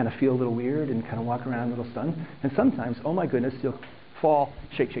 and you'll just kind of feel a little weird and kind of walk around a little stunned. And sometimes, oh my goodness, you'll fall,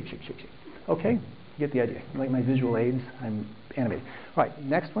 shake. Okay? You get the idea. Like my visual aids, I'm animated. All right,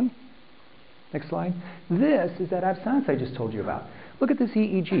 next one. Next slide. This is that absence I just told you about. Look at this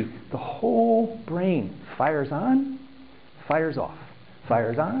EEG. The whole brain fires on, fires off.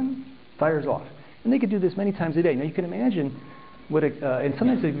 Fires on, fires off. And they could do this many times a day. Now you can imagine and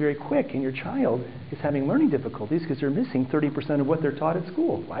sometimes they're very quick, and your child is having learning difficulties because they're missing 30% of what they're taught at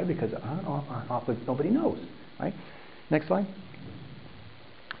school. Why? Because off, nobody knows, right? Next slide.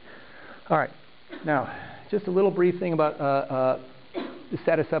 All right. Now, just a little brief thing about the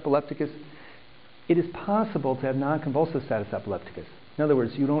status epilepticus. It is possible to have non-convulsive status epilepticus. In other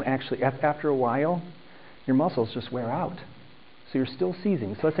words, you don't actually, after a while, your muscles just wear out. So you're still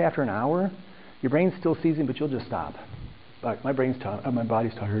seizing. So let's say after an hour, your brain's still seizing, but you'll just stop. Like my body's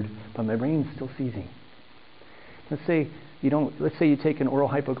tired, but my brain's still seizing. Let's say you take an oral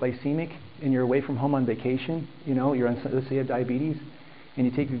hypoglycemic and you're away from home on vacation. Let's say you have diabetes, and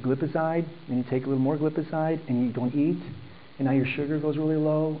you take your glipizide, and you take a little more glipizide, and you don't eat, and now your sugar goes really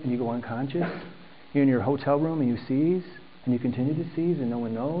low, and you go unconscious. You're in your hotel room and you seize, and you continue to seize, and no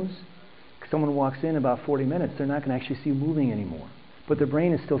one knows. Someone walks in about 40 minutes, they're not going to actually see you moving anymore, but their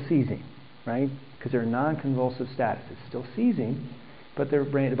brain is still seizing, right? Because they're non-convulsive status. It's still seizing, but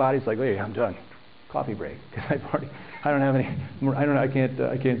the body's like, hey, I'm done. Coffee break. Because I don't have any more. I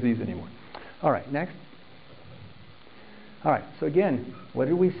can't seize anymore. All right, next. All right. So again, what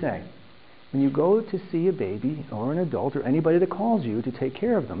did we say? When you go to see a baby or an adult or anybody that calls you to take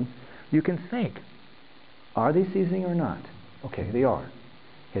care of them, you can think, are they seizing or not? Okay, they are.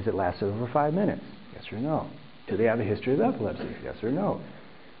 Has it lasted over 5 minutes? Yes or no? Do they have a history of epilepsy? Yes or no?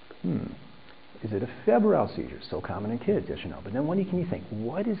 Is it a febrile seizure? So common in kids, yes or no? But then can you think,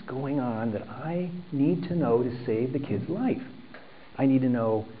 what is going on that I need to know to save the kid's life? I need to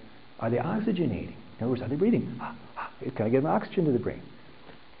know, are they oxygenating? In other words, are they breathing? Can I get oxygen to the brain?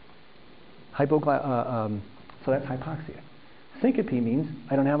 So that's hypoxia. Syncope means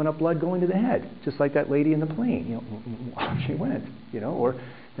I don't have enough blood going to the head, just like that lady in the plane. She went, or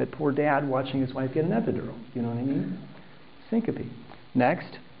that poor dad watching his wife get an epidural. You know what I mean? Syncope.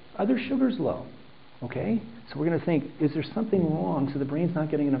 Next, are their sugars low? Okay? So we're going to think, is there something wrong so the brain's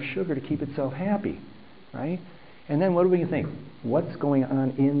not getting enough sugar to keep itself happy? Right? And then what do we think? What's going on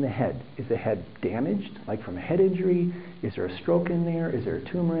in the head? Is the head damaged, like from a head injury? Is there a stroke in there? Is there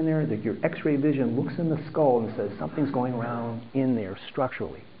a tumor in there? Your x-ray vision looks in the skull and says something's going around in there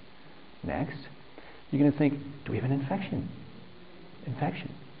structurally. Next, you're going to think, do we have an infection?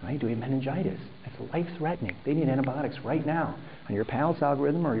 Right? Do we have meningitis? That's life-threatening. They need antibiotics right now. On your PALS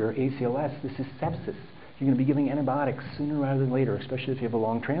algorithm or your ACLS, this is sepsis. You're going to be giving antibiotics sooner rather than later, especially if you have a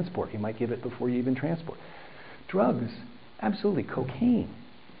long transport. You might give it before you even transport. Drugs, absolutely. Cocaine,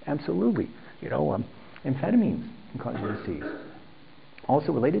 absolutely. Amphetamines can cause you to seize.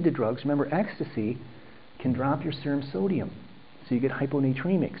 Also related to drugs, remember ecstasy can drop your serum sodium. So you get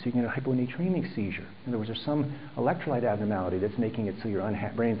hyponatremic. So you can get a hyponatremic seizure. In other words, there's some electrolyte abnormality that's making it so your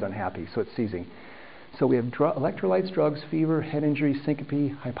brain's unhappy, so it's seizing. So we have electrolytes, drugs, fever, head injury,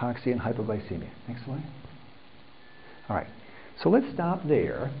 syncope, hypoxia, and hypoglycemia. Next slide. All right. So let's stop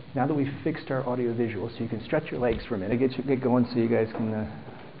there. Now that we've fixed our audio visual, so you can stretch your legs for a minute, get going, so you guys can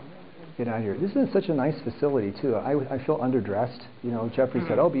get out of here. This is such a nice facility too. I feel underdressed. You know, Jeffrey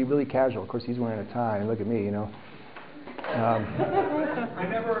said, "Oh, be really casual." Of course, he's wearing a tie. And look at me, you know. I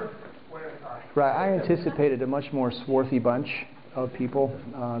never wear a tie. Right. I anticipated a much more swarthy bunch of people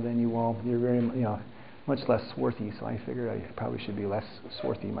than you all. You're very, you know, much less swarthy. So I figured I probably should be less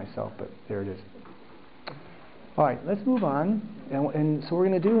swarthy myself. But there it is. All right, let's move on. And so what we're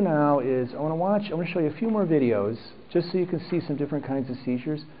going to do now is I want to show you a few more videos just so you can see some different kinds of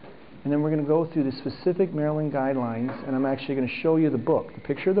seizures. And then we're going to go through the specific Maryland guidelines, and I'm actually going to show you the book, the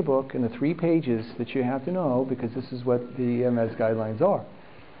picture of the book, and the 3 pages that you have to know, because this is what the MIEMSS guidelines are.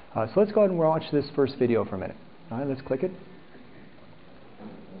 So let's go ahead and watch this first video for a minute. All right, let's click it.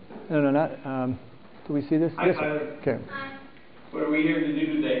 No, not. Do we see this? Hi, This one. Tyler. Okay. Hi. What are we here to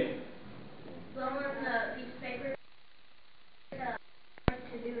do today? Lower the piece of paper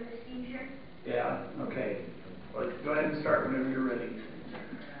to do with the seizure. Yeah, okay. Well, go ahead and start whenever you're ready.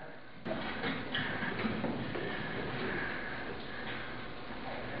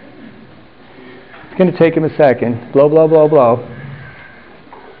 It's going to take him a second. Blow, blow, blow, blow.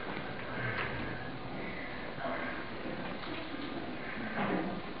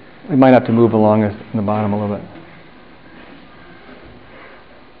 We might have to move along in the bottom a little bit.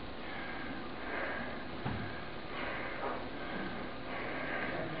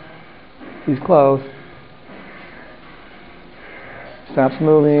 He's close. Stops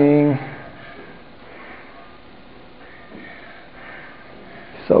moving.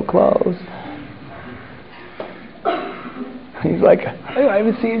 So close. He's like, I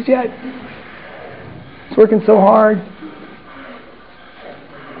haven't seized yet. It's working so hard.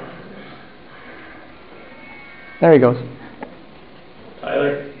 There he goes.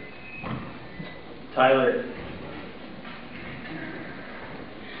 Tyler. Tyler.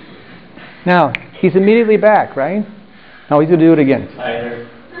 Now, he's immediately back, right? No, he's going to do it again. Tyler.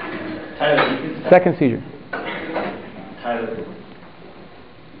 Tyler, you can stop. Second seizure. Tyler.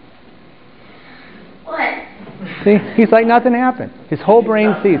 What? See, he's like nothing happened. His whole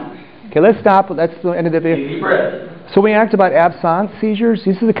brain seized. Okay, let's stop. That's the end of the video. Deep breath. So we asked about absence seizures.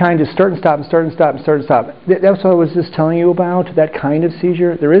 These are the kind of start and stop and start and stop and start and stop. That's what I was just telling you about, that kind of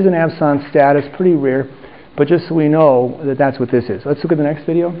seizure. There is an absence status, pretty rare, but just so we know that that's what this is. Let's look at the next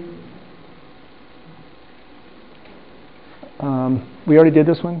video. We already did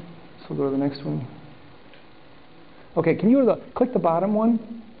this one, so we'll go to the next one. Okay, can you click the bottom one?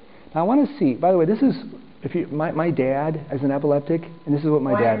 Now I want to see, by the way, this is my dad as an epileptic, and this is what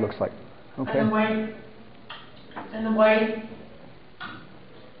my dad looks like. Okay. And the white. And the white.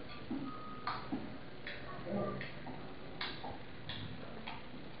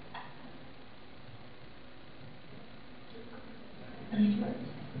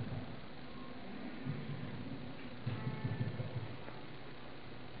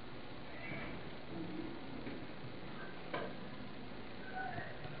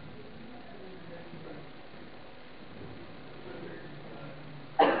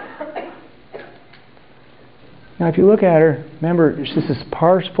 Now if you look at her, remember, this is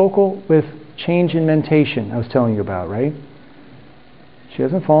focal with change in mentation I was telling you about, right? She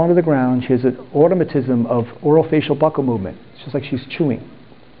hasn't fallen to the ground. She has an automatism of oral facial buccal movement. It's just like she's chewing.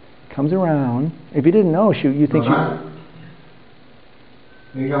 Comes around. If you didn't know, you think she... There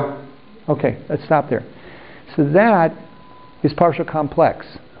you go. Okay, let's stop there. So that is partial complex.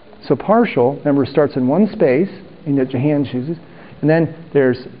 So partial, remember, starts in one space, and that your hand chooses. And then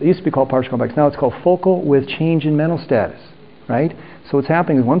it used to be called partial complex. Now it's called focal with change in mental status, right? So what's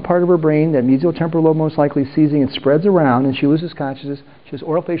happening is one part of her brain, that mesial temporal lobe most likely is seizing, and spreads around, and she loses consciousness. She has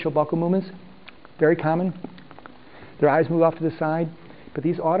oral facial buccal movements, very common. Their eyes move off to the side. But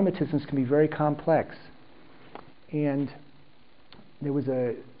these automatisms can be very complex. And there was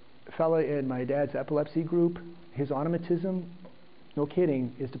a fellow in my dad's epilepsy group. His automatism, no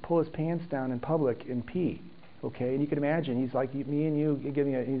kidding, is to pull his pants down in public and pee. Okay, and you can imagine, he's like me and you,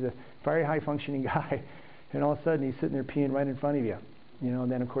 he's a very high-functioning guy, and all of a sudden he's sitting there peeing right in front of you. You know,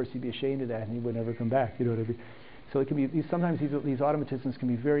 and then of course he'd be ashamed of that, and he would never come back. You know what I mean? So it can be, sometimes these automatisms can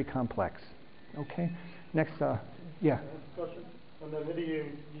be very complex. Okay, next, yeah. Question. On the video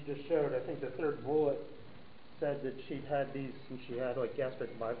you just showed, I think the third bullet said that she'd had these, and she had like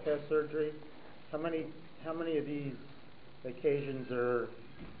gastric bypass surgery. How many of these occasions are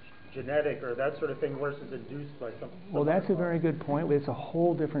genetic or that sort of thing versus induced by something? Well, that's a very good point. It's a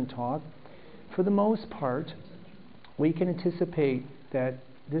whole different talk. For the most part, we can anticipate that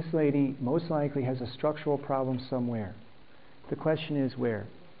this lady most likely has a structural problem somewhere. The question is where,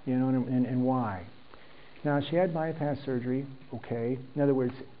 you know, and why. Now, she had bypass surgery, okay. In other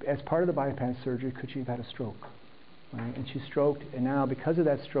words, as part of the bypass surgery, could she have had a stroke? Right? And she stroked, and now because of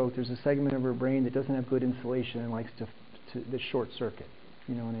that stroke, there's a segment of her brain that doesn't have good insulation and likes to the short circuit.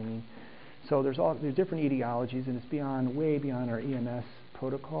 You know what I mean? So there's different etiologies, and it's way beyond our EMS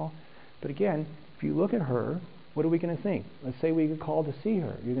protocol. But again, if you look at her, what are we going to think? Let's say we get called to see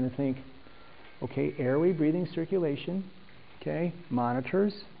her. You're going to think, okay, airway, breathing, circulation, okay,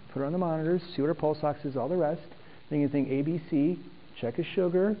 monitors, put her on the monitors, see what her pulse ox is, all the rest. Then you think ABC, check a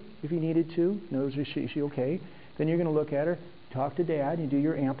sugar if you needed to, knows is she okay. Then you're going to look at her, talk to dad, and do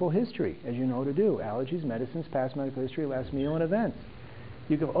your ample history, as you know to do. Allergies, medicines, past medical history, last meal, and events.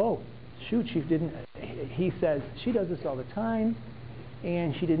 You go, oh, shoot, he says, she does this all the time,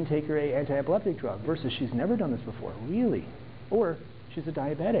 and she didn't take her anti-epileptic drug, versus she's never done this before, really. Or she's a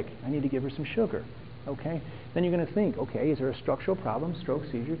diabetic, I need to give her some sugar, okay? Then you're going to think, okay, is there a structural problem, stroke,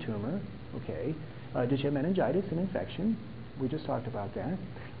 seizure, tumor, okay? Does she have meningitis and infection? We just talked about that.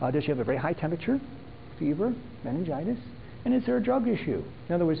 Does she have a very high temperature, fever, meningitis? And is there a drug issue?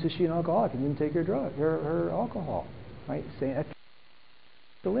 In other words, is she an alcoholic and didn't take her drug, her alcohol, right? Say that's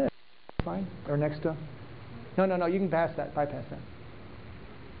the list. Fine. Or next to. No, you can bypass that.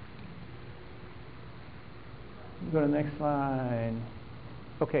 Go to the next slide.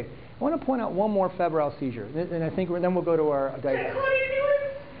 Okay. I want to point out one more febrile seizure, and I think then we'll go to our diagnosis. What are you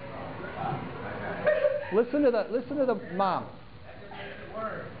doing? Listen to the mom.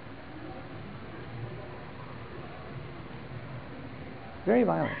 Very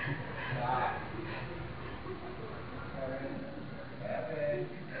violent.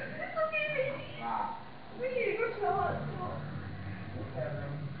 We need to go to the hospital.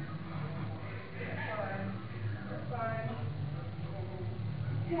 Fine.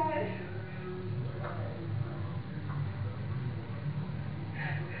 Dad.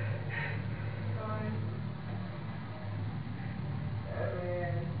 Fine.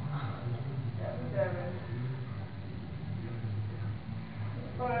 7.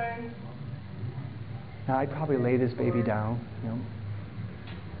 Fine. Now I'd probably lay this baby down, you know.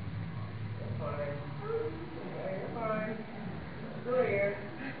 Fine. Go here.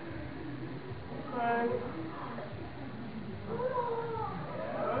 Fine.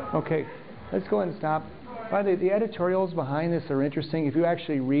 Okay, let's go ahead and stop. By the way, the editorials behind this are interesting. If you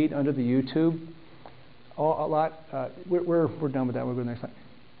actually read under the YouTube, we're done with that. We'll go to the next slide.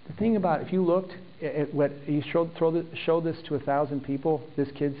 The thing about, if you looked at what you showed this to 1,000 people, this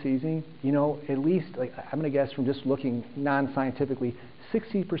kid seizing, you know, at least, like, I'm going to guess from just looking non-scientifically,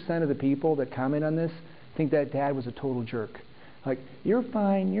 60% of the people that comment on this think that dad was a total jerk. Like, you're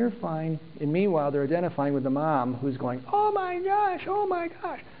fine, you're fine. And meanwhile, they're identifying with the mom who's going, oh my gosh, oh my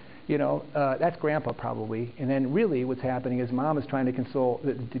gosh. You know, that's grandpa probably. And then really what's happening is mom is trying to console,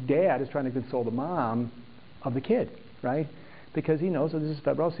 the dad is trying to console the mom of the kid, right? Because he knows that this is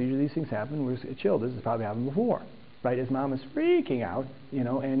febrile seizure, these things happen, we're chill, this has probably happened before, right? As mom is freaking out, you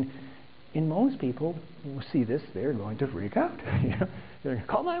know, and in most people who see this, they're going to freak out, you know. They're going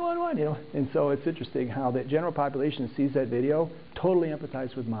to call 911, you know. And so it's interesting how the general population sees that video, totally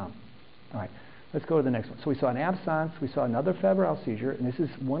empathize with mom. All right, let's go to the next one. So we saw an absence, we saw another febrile seizure, and this is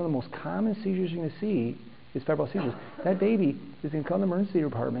one of the most common seizures you're going to see is febrile seizures. That baby is going to come to the emergency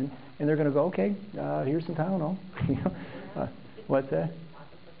department, and they're going to go, okay, here's some Tylenol. You know? What's that?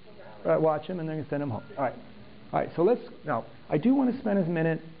 Watch him, and they're going to send him home. All right, so let's, now, I do want to spend a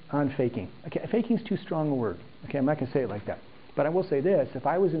minute on faking. Okay, faking is too strong a word. Okay, I'm not going to say it like that. But I will say this, if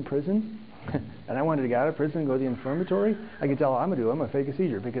I was in prison, and I wanted to get out of prison and go to the infirmary, I could tell all I'm going to fake a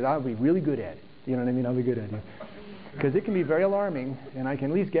seizure, because I'll be really good at it. You know what I mean? I'll be good at it. Because it can be very alarming, and I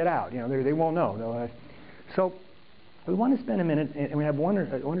can at least get out. You know, they won't know. So we want to spend a minute, and we have one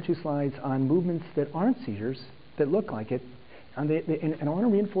or two slides on movements that aren't seizures, that look like it. And I want to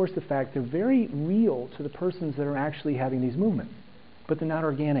reinforce the fact they're very real to the persons that are actually having these movements. But they're not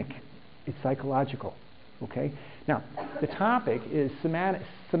organic. It's psychological. Okay? Now, the topic is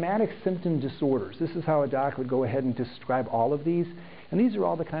somatic symptom disorders. This is how a doc would go ahead and describe all of these. And these are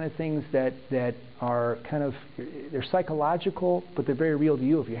all the kind of things that are kind of, they're psychological, but they're very real to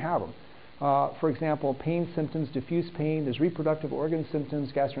you if you have them. For example, pain symptoms, diffuse pain. There's reproductive organ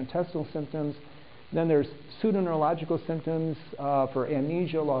symptoms, gastrointestinal symptoms. Then there's pseudoneurological symptoms for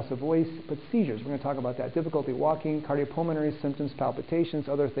amnesia, loss of voice, but seizures. We're going to talk about that. Difficulty walking, cardiopulmonary symptoms, palpitations,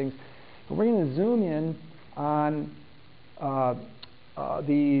 other things. But we're going to zoom in on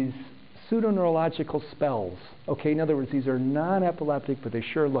these pseudoneurological spells. Okay, in other words, these are non-epileptic, but they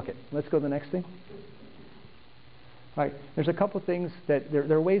sure look it. Let's go to the next thing. All right, there's a couple things that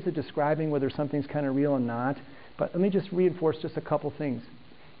there are ways of describing whether something's kind of real and not, but let me just reinforce just a couple things.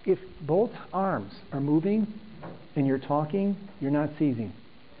 if both arms are moving and you're talking, you're not seizing.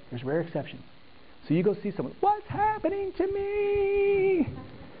 There's rare exceptions. So you go see someone, what's happening to me?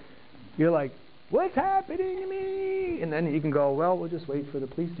 You're like, what's happening to me? And then you can go, well, we'll just wait for the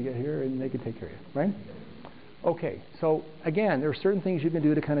police to get here and they can take care of you, right? Okay, so again, there are certain things you can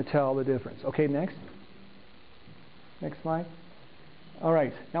do to kind of tell the difference. Okay, next. Next slide. All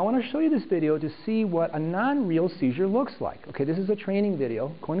right, now I want to show you this video to see what a non-real seizure looks like. Okay, this is a training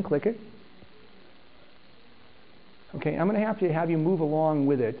video. Go ahead and click it. Okay, I'm going to have you move along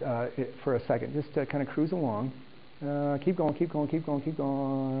with it for a second, just to kind of cruise along. Keep going, keep going, keep going, keep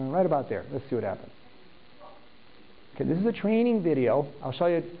going. Right about there. Let's see what happens. Okay, this is a training video. I'll show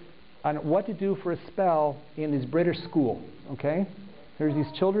you on what to do for a spell in this British school. Okay, there's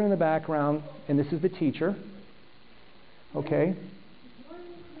these children in the background, and this is the teacher. Okay.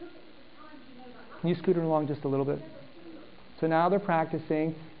 Can you scoot it along just a little bit? So now they're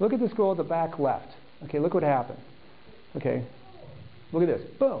practicing. Look at this girl at the back left. Okay, look what happened. Okay, look at this.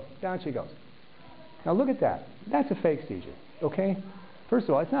 Boom, down she goes. Now look at that. That's a fake seizure. Okay? First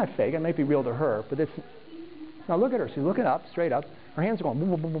of all, it's not fake. It might be real to her, but it's... Now look at her. She's looking up, straight up. Her hands are going boom,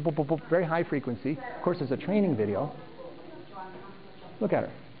 boom, boom, boom, boom, boom, very high frequency. Of course, it's a training video. Look at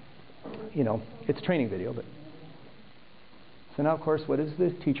her. You know, it's a training video, but... So now, of course, what does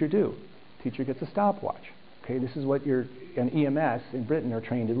the teacher do? The teacher gets a stopwatch. Okay, this is what an EMS in Britain are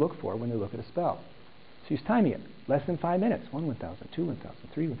trained to look for when they look at a spell. So she's timing it. Less than 5 minutes. 1 1,000, 2 1,000,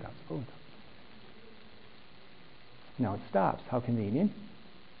 3 1,000, 4 1,000. Now it stops. How convenient.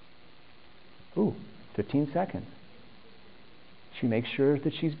 Ooh, 15 seconds. She makes sure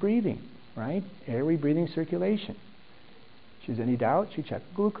that she's breathing, right? Airway, breathing, circulation. If she's any doubt, she checks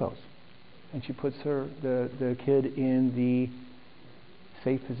glucose. And she puts the kid in the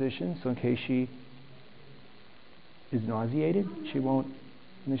safe position, so in case she is nauseated, she won't,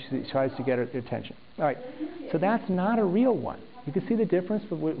 and then she tries to get her attention. All right, so that's not a real one. You can see the difference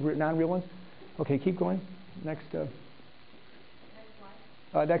with non-real ones? Okay, keep going. Next slide,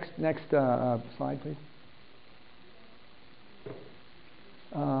 please.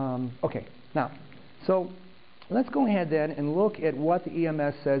 Okay, now, so let's go ahead then and look at what the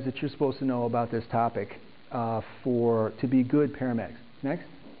EMS says that you're supposed to know about this topic to be good paramedics. Next.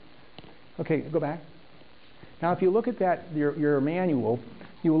 Okay, go back. Now, if you look at that, your manual,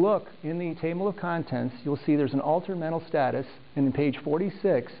 you look in the table of contents, you'll see there's an altered mental status, and in page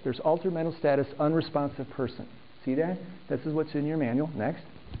 46, there's altered mental status, unresponsive person. See that? This is what's in your manual. Next.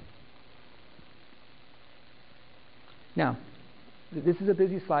 Now, this is a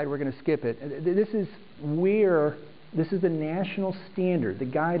busy slide. We're going to skip it. This is the national standard, the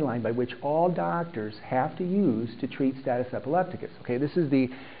guideline by which all doctors have to use to treat status epilepticus. Okay, this is the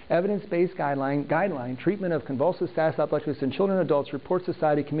evidence-based guideline treatment of convulsive status epilepticus in children and adults, Report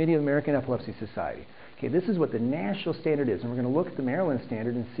Society, Committee of the American Epilepsy Society. Okay, this is what the national standard is, and we're going to look at the Maryland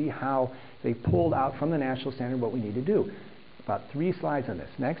standard and see how they pulled out from the national standard what we need to do. About 3 slides on this.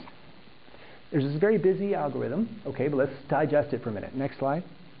 Next. There's this very busy algorithm, okay, but let's digest it for a minute. Next slide.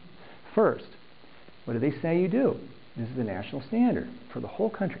 First, what do they say you do? This is the national standard for the whole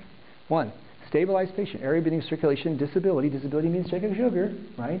country. 1, stabilize patient, area, breathing, circulation, disability. Disability means checking sugar,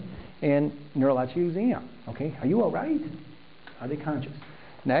 right? And neurologic exam. Okay, are you all right? Are they conscious?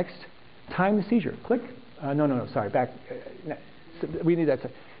 Next, time the seizure. Click. No, sorry, back. We need that.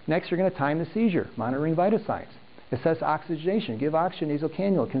 Next, you're going to time the seizure, monitoring vital signs. Assess oxygenation, give oxygen, nasal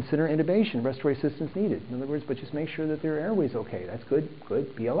cannula, consider intubation, respiratory assistance needed. In other words, but just make sure that their airway's okay. That's good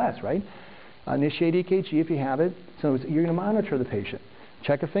BLS, right? Initiate EKG if you have it. So you're going to monitor the patient.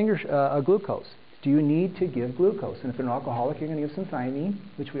 Check a glucose. Do you need to give glucose? And if they're an alcoholic, you're going to give some thiamine,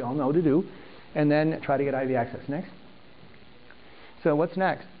 which we all know to do, and then try to get IV access. Next. So what's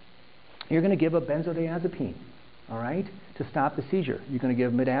next? You're going to give a benzodiazepine, all right, to stop the seizure. You're going to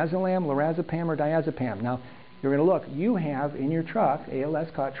give midazolam, lorazepam, or diazepam. Now, you're going to look. You have in your truck, ALS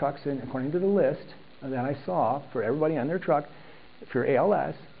trucks, and according to the list that I saw for everybody on their truck, for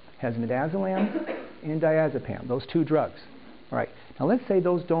ALS, has midazolam and diazepam, those 2 drugs. All right. Now let's say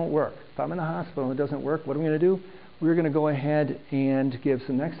those don't work. If I'm in the hospital and it doesn't work, what are we going to do? We're going to go ahead and give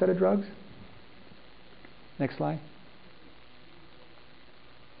some next set of drugs. Next slide.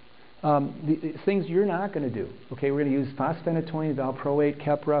 The things you're not going to do. Okay, we're going to use fosphenytoin, valproate,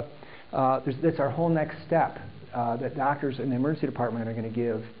 Keppra. That's our whole next step that doctors in the emergency department are going to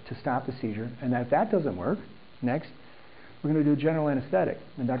give to stop the seizure. And if that doesn't work, next, we're going to do general anesthetic.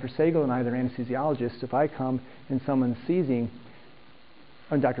 And Dr. Sagal and I, they're anesthesiologists. If I come and someone's seizing,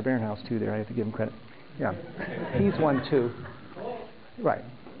 and Dr. Barenhouse too there, I have to give him credit. Yeah, he's one too. Right.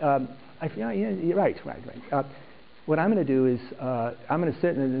 Yeah, right. what I'm going to do is I'm going to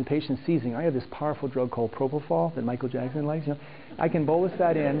sit in the patient seizing. I have this powerful drug called propofol that Michael Jackson likes. You know, I can bolus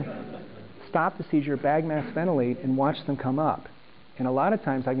that in, stop the seizure, bag mask ventilate, and watch them come up. And a lot of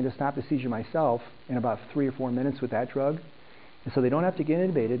times I can just stop the seizure myself in about 3 or 4 minutes with that drug. And so they don't have to get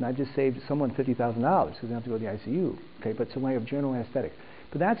intubated, and I've just saved someone $50,000 because they don't have to go to the ICU. Okay, but so I have general anesthetic.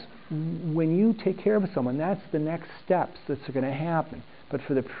 But that's when you take care of someone, that's the next steps that's going to happen. But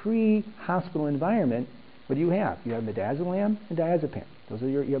for the pre-hospital environment, what do you have? You have midazolam and diazepam. Those are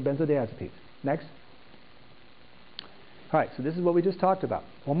your benzodiazepines. Next. All right, so this is what we just talked about.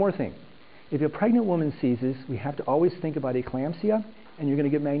 One more thing. If a pregnant woman seizes, we have to always think about eclampsia, and you're going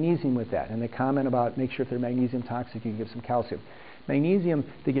to give magnesium with that. And they comment about make sure if they're magnesium toxic, you can give some calcium. Magnesium,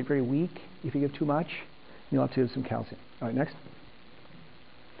 they get very weak if you give too much. You'll have to give some calcium. All right, next.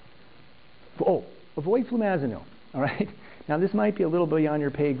 Oh, avoid flumazenil. All right. Now this might be a little beyond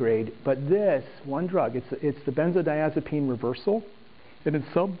your pay grade, but this one drug, it's the benzodiazepine reversal, and in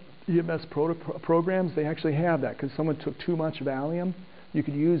some EMS programs they actually have that because someone took too much Valium. You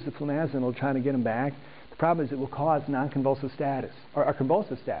could use the flumazenil trying to get them back. The problem is it will cause non-convulsive status or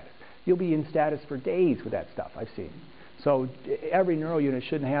convulsive status. You'll be in status for days with that stuff. I've seen. So every neuro unit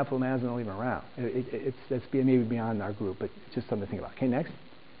shouldn't have flumazenil even around. That's maybe beyond our group, but it's just something to think about. Okay, next.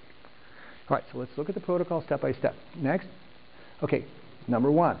 All right, so let's look at the protocol step by step. Next. Okay, number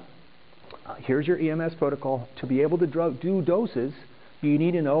one. Here's your EMS protocol. To be able to do doses, you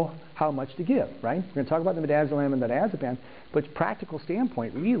need to know how much to give, right? We're going to talk about the midazolam and the diazepam, but practical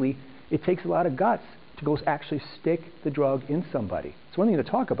standpoint, really, it takes a lot of guts to go actually stick the drug in somebody. It's one thing to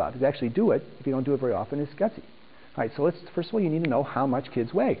talk about, is actually do it. If you don't do it very often, it's gutsy. All right, so first of all, you need to know how much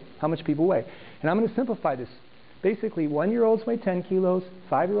kids weigh, how much people weigh. And I'm going to simplify this. Basically, 1-year-olds weigh 10 kilos,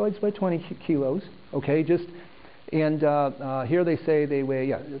 5-year-olds weigh 20 kilos, okay, and here they say they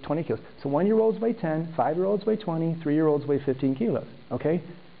weigh, 20 kilos. So 1-year-olds weigh 10, 5-year-olds weigh 20, 3-year-olds weigh 15 kilos, okay?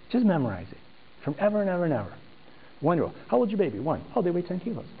 Just memorize it from ever and ever and ever. 1-year-old. How old's your baby? 1. Oh, they weigh 10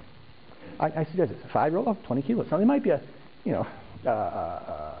 kilos. I suggest this. A 5-year-old, oh, 20 kilos. Now, they might be a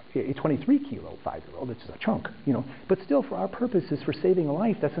 23 kilo 5-year-old, which is a chunk, But still, for our purposes, for saving a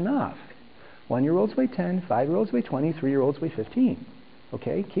life, that's enough. 1-year-olds weigh 10, 5-year-olds weigh 20, 3-year-olds weigh 15,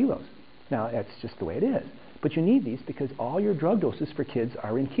 okay, kilos. Now, that's just the way it is. But you need these because all your drug doses for kids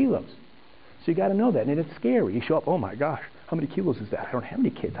are in kilos. So you got to know that, and it's scary. You show up, oh my gosh, how many kilos is that? I don't have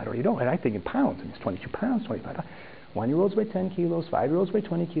any kids. I already know. And I think in pounds, and it's 22 pounds, 25 pounds. 1-year-olds weigh 10 kilos, 5-year-olds weigh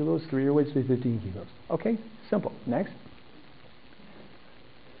 20 kilos, 3-year-olds weigh 15 kilos. Okay, simple. Next.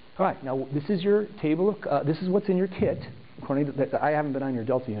 All right, now this is your table of, this is what's in your kit. According to that, I haven't been on your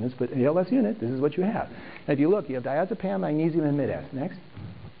Delta units, but in the ALS unit, this is what you have. And if you look, you have diazepam, magnesium, and midas. Next.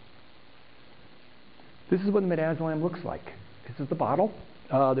 This is what the midazolam looks like. This is the bottle.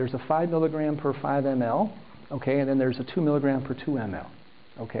 There's a 5 milligram per 5 ml, okay, and then there's a 2 milligram per 2 ml.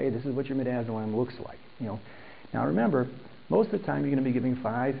 Okay, this is what your midazolam looks like. Now remember, most of the time you're going to be giving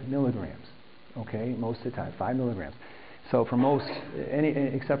 5 milligrams. Okay, most of the time, 5 milligrams. So for most,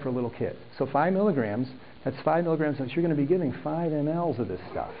 except for a little kid. So 5 milligrams, that's 5 milligrams, so you're going to be giving 5 mLs of this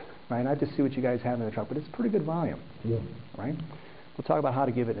stuff. Right? I have to see what you guys have in the truck, but it's pretty good volume. Yeah. Right? We'll talk about how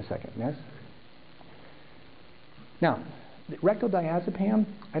to give it in a second. Yes? Now, rectal diazepam,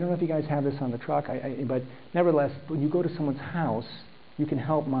 I don't know if you guys have this on the truck, but nevertheless, when you go to someone's house, you can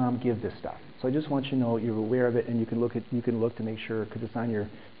help mom give this stuff. So I just want you to know you're aware of it, and you can look to make sure, because it's on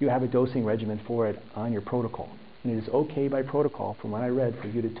you have a dosing regimen for it on your protocol. And it is okay by protocol, from what I read, for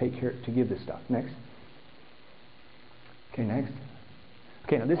you to give this stuff. Next. Okay, next.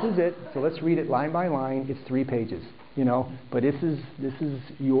 Okay, now this is it. So let's read it line by line. It's 3 pages, But this is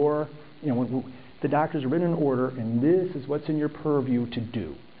your, the doctors are written in order, and this is what's in your purview to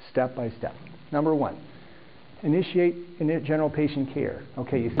do, step by step. Number 1, initiate general patient care.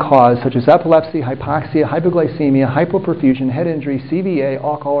 Okay, cause such as epilepsy, hypoxia, hypoglycemia, hypoperfusion, head injury, CVA,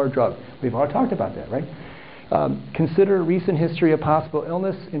 alcohol, or drug. We've all talked about that, right? Consider recent history of possible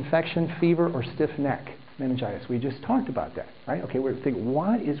illness, infection, fever, or stiff neck, meningitis. We just talked about that, right? Okay, we're thinking,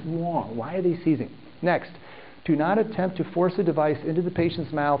 what is wrong? Why are they seizing? Next, do not attempt to force a device into the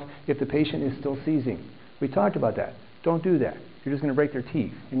patient's mouth if the patient is still seizing. We talked about that. Don't do that. You're just going to break their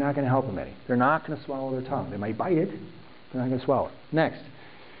teeth. You're not going to help them any. They're not going to swallow their tongue. They might bite it. They're not going to swallow it. Next.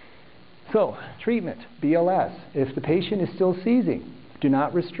 So, treatment, BLS. If the patient is still seizing, do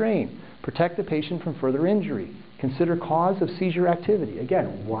not restrain. Protect the patient from further injury. Consider cause of seizure activity.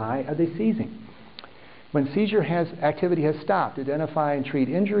 Again, why are they seizing? When seizure activity has stopped, identify and treat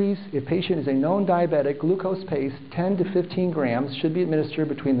injuries. If patient is a known diabetic, glucose paste 10 to 15 grams should be administered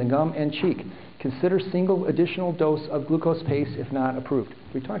between the gum and cheek. Consider single additional dose of glucose paste if not approved.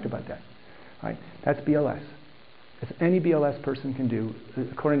 We talked about that. All right? That's BLS. That's any BLS person can do,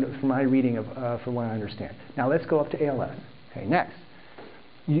 according to from my reading of, from what I understand. Now let's go up to ALS. Okay, next.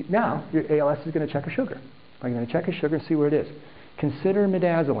 Now your ALS is going to check a sugar. I'm going to check a sugar and see where it is. Consider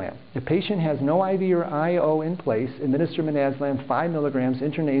midazolam. The patient has no IV or IO in place. Administer midazolam 5 milligrams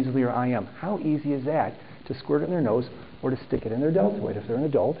intranasally or IM. How easy is that to squirt it in their nose or to stick it in their deltoid if they're an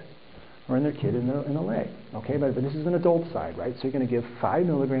adult, or in their kid in the leg? Okay, but this is an adult side, right? So you're going to give 5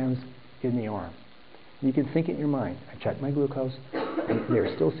 milligrams in the arm. And you can think it in your mind. I checked my glucose. And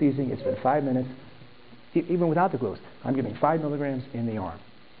they're still seizing. It's been 5 minutes. Even without the glucose, I'm giving 5 milligrams in the arm.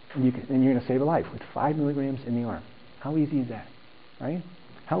 And you're going to save a life with 5 milligrams in the arm. How easy is that, right?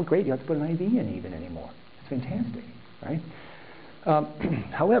 How great, you don't have to put an IV in even anymore. It's fantastic, right?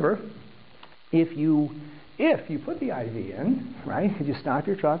 However, if you put the IV in, right, you stop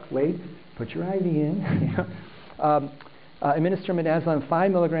your truck, wait, put your IV in, administer midazolam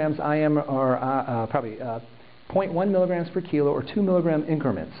 5 milligrams IM or probably 0.1 milligrams per kilo or 2 milligram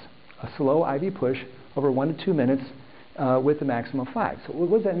increments. A slow IV push over 1 to 2 minutes with the maximum of 5. So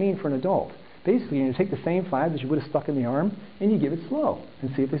what does that mean for an adult? Basically, you take the same 5 that you would have stuck in the arm and you give it slow and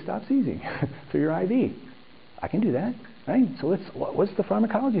see if they stop seizing through your IV. I can do that, right? So what's the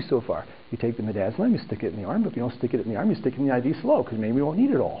pharmacology so far? You take the midazolam, you stick it in the arm, but if you don't stick it in the arm, you stick it in the IV slow because maybe we won't need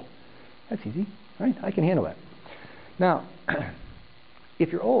it all. That's easy, right? I can handle that. Now,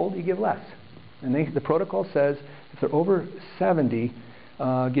 if you're old, you give less. And the protocol says if they're over 70,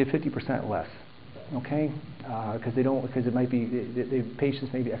 give 50% less. Okay, because it might be the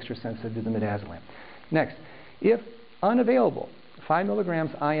patients may be extra sensitive to the midazolam. Next, if unavailable, 5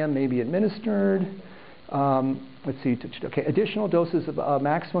 milligrams IM may be administered. Let's see. Okay, additional doses of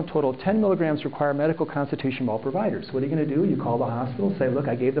maximum total 10 milligrams require medical consultation by all providers. What are you going to do? You call the hospital, say, look,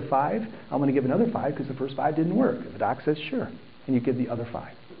 I gave the 5. I'm going to give another 5 because the first 5 didn't work. If the doc says sure, and you give the other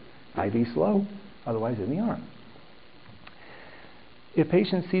 5. IV slow, otherwise in the arm. If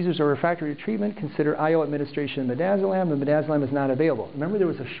patient's seizures are refractory to treatment, consider IO administration of midazolam. The midazolam is not available. Remember there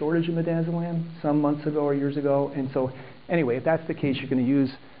was a shortage of midazolam some months ago or years ago? And so, anyway, if that's the case, you're going to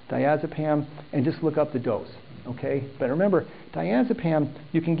use diazepam and just look up the dose. Okay? But remember, diazepam,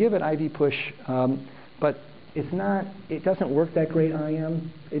 you can give it IV push, but it doesn't work that great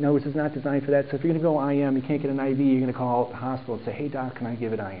IM. In other words, it's not designed for that. So if you're going to go IM, you can't get an IV, you're going to call the hospital and say, hey, doc, can I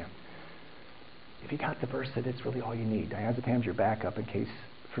give it IM? If you got the Versed, it's really all you need. Diazepam's your backup in case,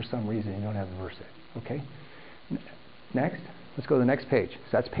 for some reason, you don't have the Versed. Okay? Next, let's go to the next page.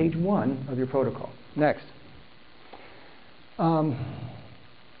 So that's page 1 of your protocol. Next.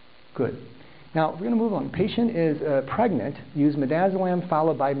 Good. Now, we're going to move on. Patient is pregnant. Use midazolam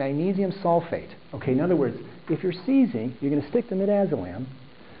followed by magnesium sulfate. Okay, in other words, if you're seizing, you're going to stick the midazolam.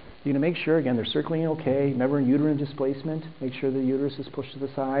 You're going to make sure, again, they're circling okay. Remember, in uterine displacement, make sure the uterus is pushed to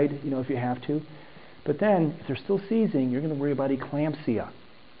the side, if you have to. But then, if they're still seizing, you're going to worry about eclampsia.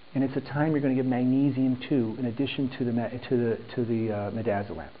 And it's a time you're going to give magnesium too, in addition to the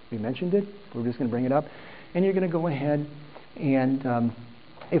midazolam. We mentioned it. We're just going to bring it up. And you're going to go ahead and,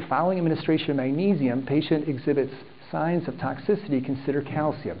 if following administration of magnesium, patient exhibits signs of toxicity, consider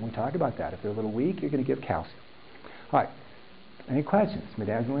calcium. We talked about that. If they're a little weak, you're going to give calcium. All right. Any questions?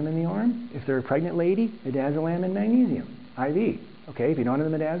 Midazolam in the arm. If they're a pregnant lady, midazolam and magnesium. IV. Okay, if you don't have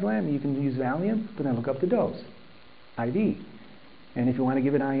the midazolam, you can use Valium, but then look up the dose. IV. And if you want to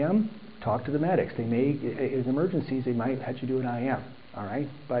give it IM, talk to the medics. They may, in emergencies, they might have you do an IM. All right?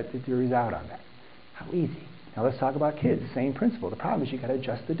 But the jury's out on that. How easy. Now let's talk about kids. Same principle. The problem is you've got to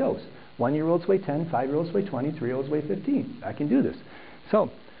adjust the dose. 1-year-olds weigh 10, 5-year-olds weigh 20, 3-year-olds weigh 15. I can do this. So,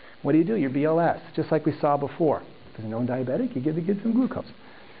 what do? Your BLS, just like we saw before. If there's a known diabetic, you give the kid some glucose.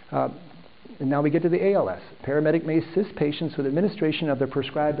 And now we get to the ALS. Paramedic may assist patients with administration of their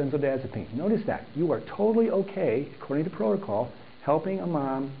prescribed benzodiazepine. Notice that. You are totally okay, according to protocol, helping a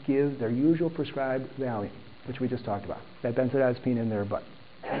mom give their usual prescribed Valium, which we just talked about. That benzodiazepine in their butt.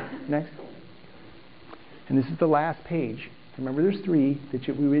 Next. And this is the last page. Remember, there's 3 that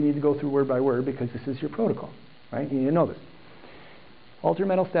we really need to go through word by word because this is your protocol. Right? You need to know this. Altered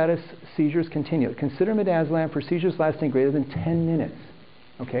mental status, seizures continue. Consider midazolam for seizures lasting greater than 10 minutes.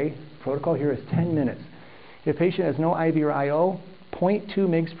 Okay? Protocol here is 10 minutes. If patient has no IV or IO, 0.2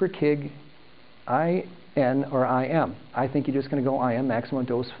 mg per kg IN or IM. I think you're just going to go IM, maximum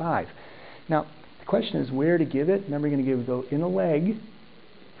dose 5. Now, the question is where to give it. Remember, you're going to give it in the leg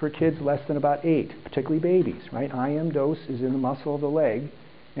for kids less than about 8, particularly babies, right? IM dose is in the muscle of the leg.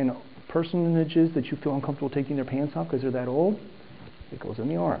 And personages that you feel uncomfortable taking their pants off because they're that old, it goes in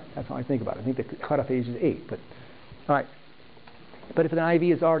the arm. That's how I think about it. I think the cutoff age is 8. But, all right. But if an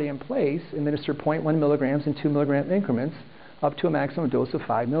IV is already in place, administer 0.1 milligrams in 2 milligram increments up to a maximum dose of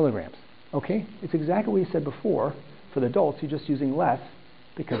 5 milligrams. Okay? It's exactly what we said before. For the adults, you're just using less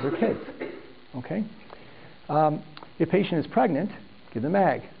because they're kids. Okay? If a patient is pregnant, give them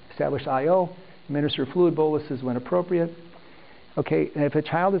MAG. Establish IO. Administer fluid boluses when appropriate. Okay, and if a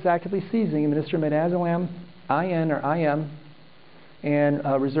child is actively seizing, administer midazolam, IN or IM, and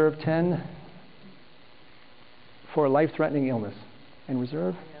reserve 10 for life-threatening illness. And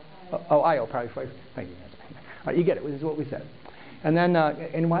reserve? IO, probably. Thank you. All right, you get it. This is what we said. And then,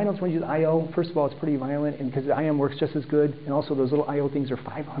 and why don't we use IO? First of all, it's pretty violent, and because the IM works just as good. And also, those little IO things are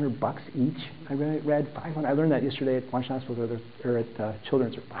 $500 each. I read 500. I learned that yesterday at Washington Hospital or at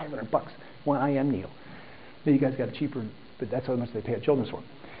Children's. Or $500 one IM needle. Then you guys got it cheaper, but that's how much they pay at Children's for.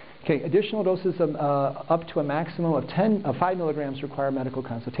 Okay, additional doses of, up to a maximum of 5 milligrams require medical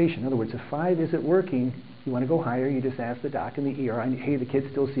consultation. In other words, if 5 isn't working, you want to go higher. You just ask the doc in the ER, hey, the kid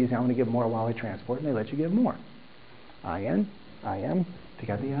still sees. I want to give more while I transport, and they let you give more. IN. IM, if you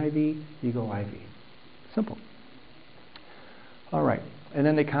got the IV, you go IV. Simple. All right, and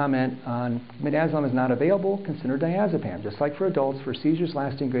then they comment on midazolam is not available, consider diazepam. Just like for adults, for seizures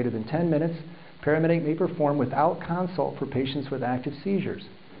lasting greater than 10 minutes, paramedic may perform without consult for patients with active seizures.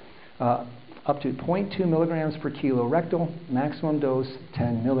 Up to 0.2 milligrams per kilo rectal, maximum dose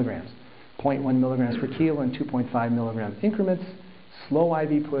 10 milligrams. 0.1 milligrams per kilo in 2.5 milligram increments, slow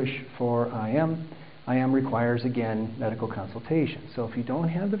IV push for IM. IM requires, again, medical consultation. So if you don't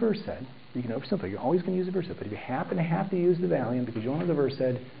have the Versed, you can oversimplify. You're always going to use the Versed. But if you happen to have to use the Valium because you don't have the Versed,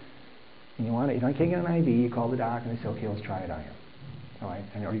 and you want it, you don't can't get an IV, you call the doc and they say, okay, let's try it IM. All right,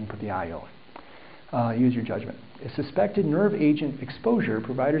 and or you can put the IO in. Use your judgment. If suspected nerve agent exposure,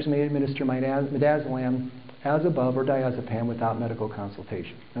 providers may administer midazolam as above or diazepam without medical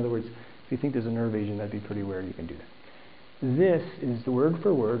consultation. In other words, if you think there's a nerve agent, that'd be pretty rare. You can do that. This is the word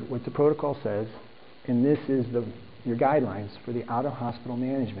for word what the protocol says. And this is your guidelines for the out-of-hospital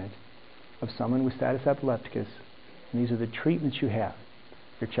management of someone with status epilepticus. And these are the treatments you have.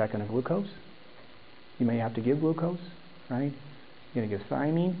 You're checking a glucose. You may have to give glucose, right? You're going to give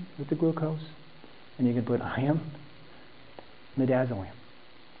thiamine with the glucose. And you can put IM, midazolam.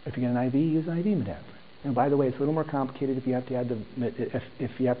 If you get an IV, use IV midazolam. And by the way, it's a little more complicated if you have to add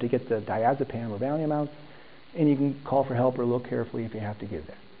if you have to get the diazepam or Valium out. And you can call for help or look carefully if you have to give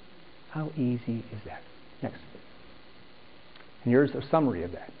that. How easy is that? Next. And here's a summary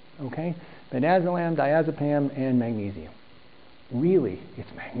of that. Okay? Midazolam, diazepam, and magnesium. Really,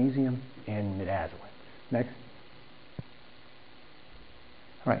 it's magnesium and midazolam. Next.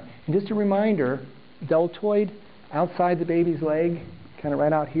 All right. And just a reminder, deltoid outside the baby's leg, kind of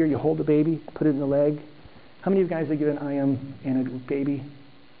right out here. You hold the baby, put it in the leg. How many of you guys have given IM and a baby?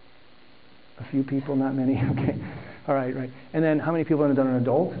 A few people, not many. Okay. All right, right. And then how many people have done an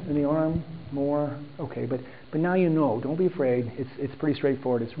adult in the arm? More? Okay, but now you know. Don't be afraid. It's pretty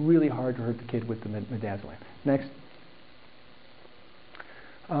straightforward. It's really hard to hurt the kid with the midazolam. Next.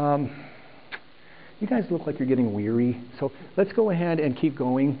 You guys look like you're getting weary. So let's go ahead and keep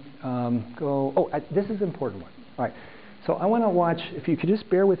going. This is an important one. All right. So I want to watch, if you could just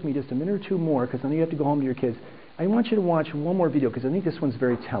bear with me just a minute or two more, because I know you have to go home to your kids. I want you to watch one more video, because I think this one's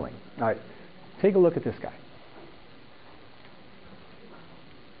very telling. All right. Take a look at this guy.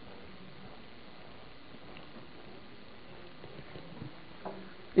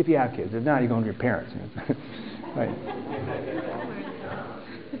 If you have kids. If not, you're going to your parents. Right.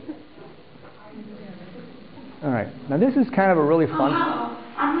 All right. Now this is kind of a really fun.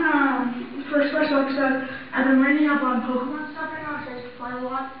 I'm for special episode. I've been reading up on Pokemon stuff right now, so I used to play a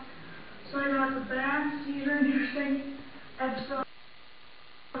lot. So I got the band, Seizure, interesting episode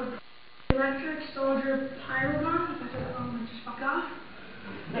of Electric Soldier Pyromon. If I said that wrong, just fuck off.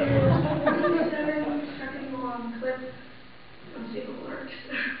 It's 47-second long clip. Let's see if it works.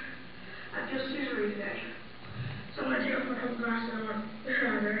 I feel super today. So I'm going to take off my couple glasses on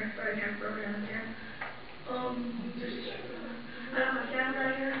there, but I can't throw it out there. I got my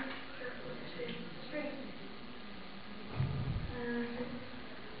camera right here.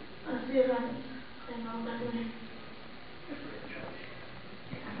 Let's see if I can clean all back in here.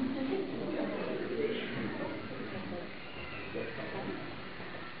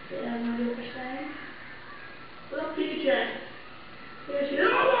 Yeah, I know what you're saying. Little PJ.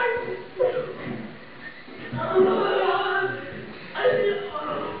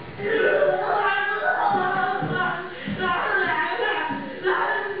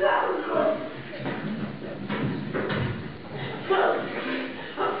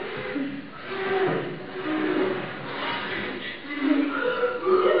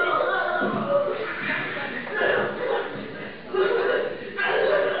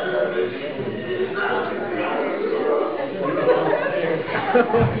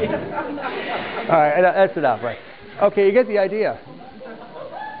 All right, that's enough, right? Okay, you get the idea.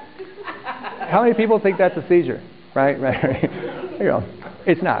 How many people think that's a seizure? Right. There you go.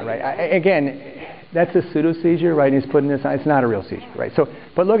 It's not, right? Again, that's a pseudo seizure, right? And he's putting this on. It's not a real seizure, right? So,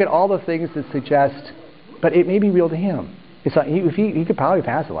 but look at all the things that suggest, but it may be real to him. It's not, he could probably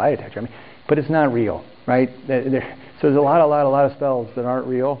pass a lie detector, but it's not real, right? So there's a lot of spells that aren't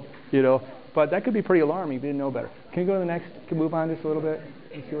real, you know. But that could be pretty alarming if you didn't know better. Can you go to the next? Can we move on just a little bit?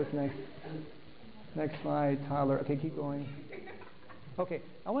 Let's see what's next. Next slide, toddler. Okay, keep going. Okay,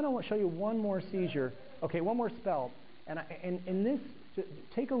 I want to show you one more seizure. Okay, one more spell. And this,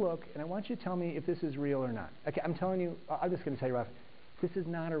 take a look, and I want you to tell me if this is real or not. Okay, I'm telling you, I'm just going to tell you right off, this is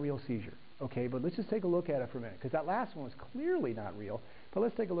not a real seizure. Okay, but let's just take a look at it for a minute, because that last one was clearly not real. But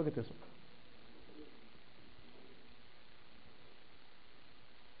let's take a look at this one.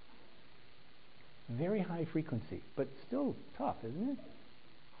 Very high frequency, but still tough, isn't it?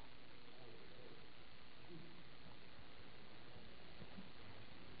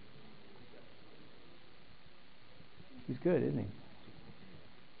 He's good, isn't he?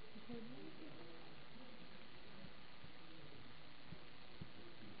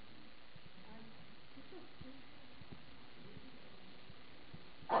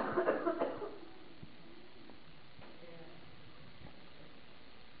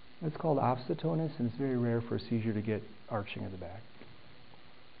 It's called obstetonus, and it's very rare for a seizure to get arching of the back.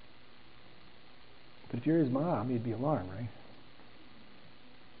 But if you're his mom, you'd be alarmed, right?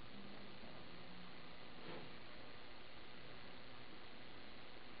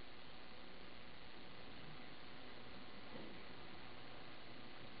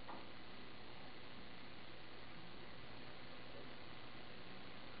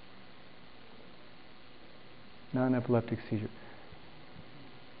 Non-epileptic seizure.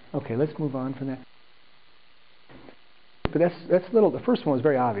 Okay, let's move on from that. But that's little. The first one was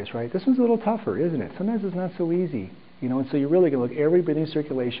very obvious, right? This one's a little tougher, isn't it? Sometimes it's not so easy, you know. And so you're really going to look every breathing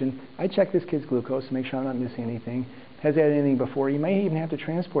circulation. I check this kid's glucose to make sure I'm not missing anything. Has he had anything before? You may even have to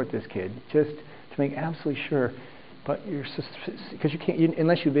transport this kid just to make absolutely sure. But you're because you can't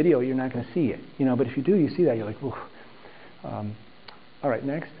unless you video, you're not going to see it, you know. But if you do, you see that, you're like, ooh. All right,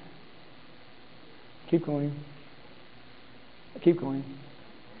 next. Keep going. Keep going.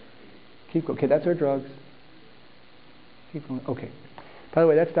 Keep going. Okay, that's our drugs. Keep going. Okay. By the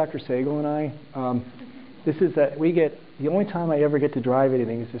way, that's Dr. Sagal and I. This is we get the only time I ever get to drive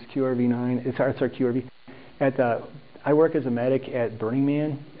anything is this QRV9. It's our QRV. I work as a medic at Burning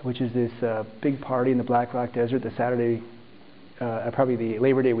Man, which is this big party in the Black Rock Desert. The Saturday, probably the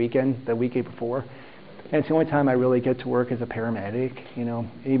Labor Day weekend, the weekend before. And it's the only time I really get to work as a paramedic. You know,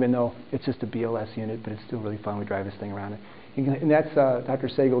 even though it's just a BLS unit, but it's still really fun. We drive this thing around. And that's Dr.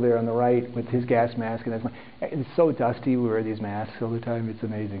 Sagal there on the right with his gas mask, and it's so dusty. We wear these masks all the time. It's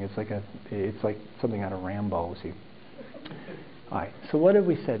amazing. It's like something out of Rambo. See. All right. So what have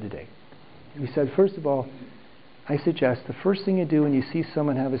we said today? We said, first of all, I suggest the first thing you do when you see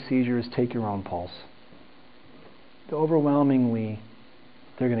someone have a seizure is take your own pulse. Overwhelmingly,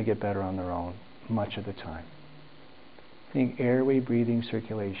 they're going to get better on their own much of the time. Think airway, breathing,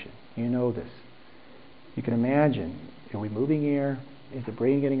 circulation. You know this. You can imagine. Are we moving air? Is the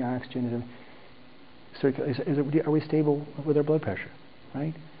brain getting oxygen? Are we stable with our blood pressure?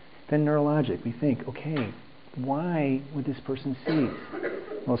 Right? Then neurologic. We think, okay, why would this person seize?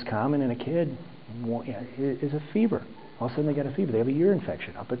 Most common in a kid is a fever. All of a sudden they get a fever. They have a ear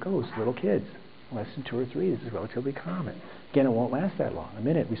infection. Up it goes. Little kids. Less than 2 or 3. This is relatively common. Again, it won't last that long. A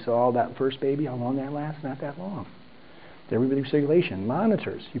minute. We saw that first baby. How long that lasts? Not that long. Everybody's circulation.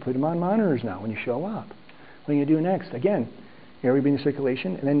 Monitors. You put them on monitors now when you show up. What are you going to do next? Again, airway, breathing,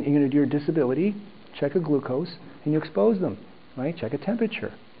 circulation, and then you're going to do your disability, check a glucose, and you expose them, right? Check a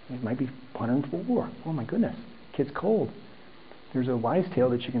temperature. It might be 104. Oh my goodness, kid's cold. There's a wise tale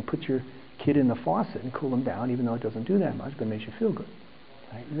that you can put your kid in the faucet and cool them down, even though it doesn't do that much, but it makes you feel good.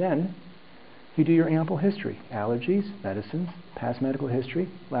 Right? Then you do your ample history, allergies, medicines, past medical history,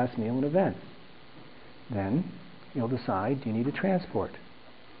 last meal, and events. Then you'll decide, do you need a transport?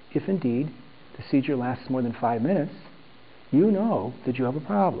 If indeed the seizure lasts more than 5 minutes, you know that you have a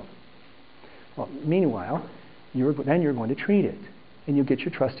problem. Well, meanwhile, then you're going to treat it. And you get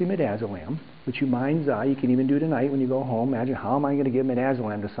your trusty midazolam, which you mind's eye, you can even do tonight when you go home. Imagine, how am I going to give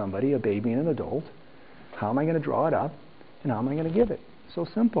midazolam to somebody, a baby and an adult? How am I going to draw it up? And how am I going to give it? So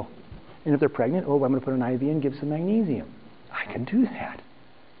simple. And if they're pregnant, I'm going to put an IV and give some magnesium. I can do that.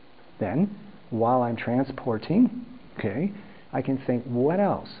 Then, while I'm transporting, okay, I can think, what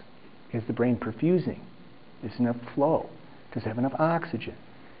else? Is the brain perfusing? Is enough flow? Does it have enough oxygen?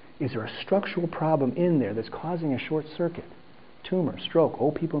 Is there a structural problem in there that's causing a short circuit? tumor, stroke,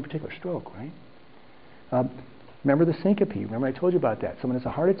 old people in particular, stroke, right? Remember the syncope. Remember I told you about that. Someone has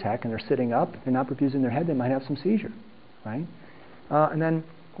a heart attack and they're sitting up, they're not perfusing their head, they might have some seizure, right? And then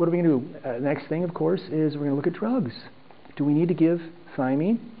what are we going to do? Next thing, of course, is we're going to look at drugs. Do we need to give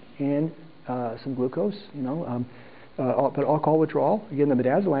thiamine and some glucose, you know, but alcohol withdrawal? Again, the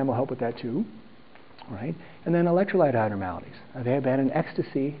midazolam will help with that too, right? And then electrolyte abnormalities. They have had an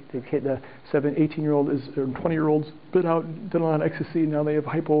ecstasy. The 18-year-old or 20-year-olds been on ecstasy. Now they have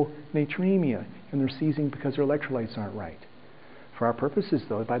hyponatremia, and they're seizing because their electrolytes aren't right. For our purposes,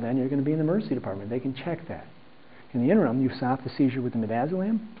 though, by then you're going to be in the emergency department. They can check that. In the interim, you stop the seizure with the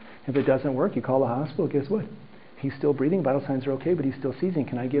midazolam. If it doesn't work, you call the hospital. Guess what? He's still breathing, vital signs are okay, but he's still seizing.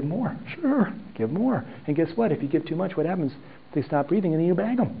 Can I give more? Sure, give more. And guess what? If you give too much, what happens? They stop breathing and then you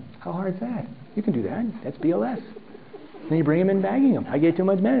bag them. How hard is that? You can do that. That's BLS. Then you bring them in bagging them. I gave too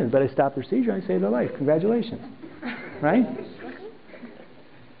much medicine, but I stopped their seizure, I saved their life. Congratulations. Right?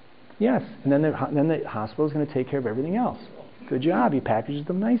 Yes. And then the hospital is going to take care of everything else. Good job. You packaged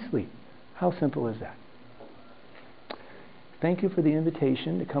them nicely. How simple is that? Thank you for the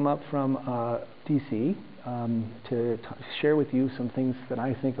invitation to come up from DC to share with you some things that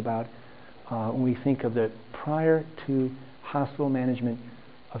I think about when we think of the prior to hospital management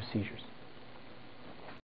of seizures.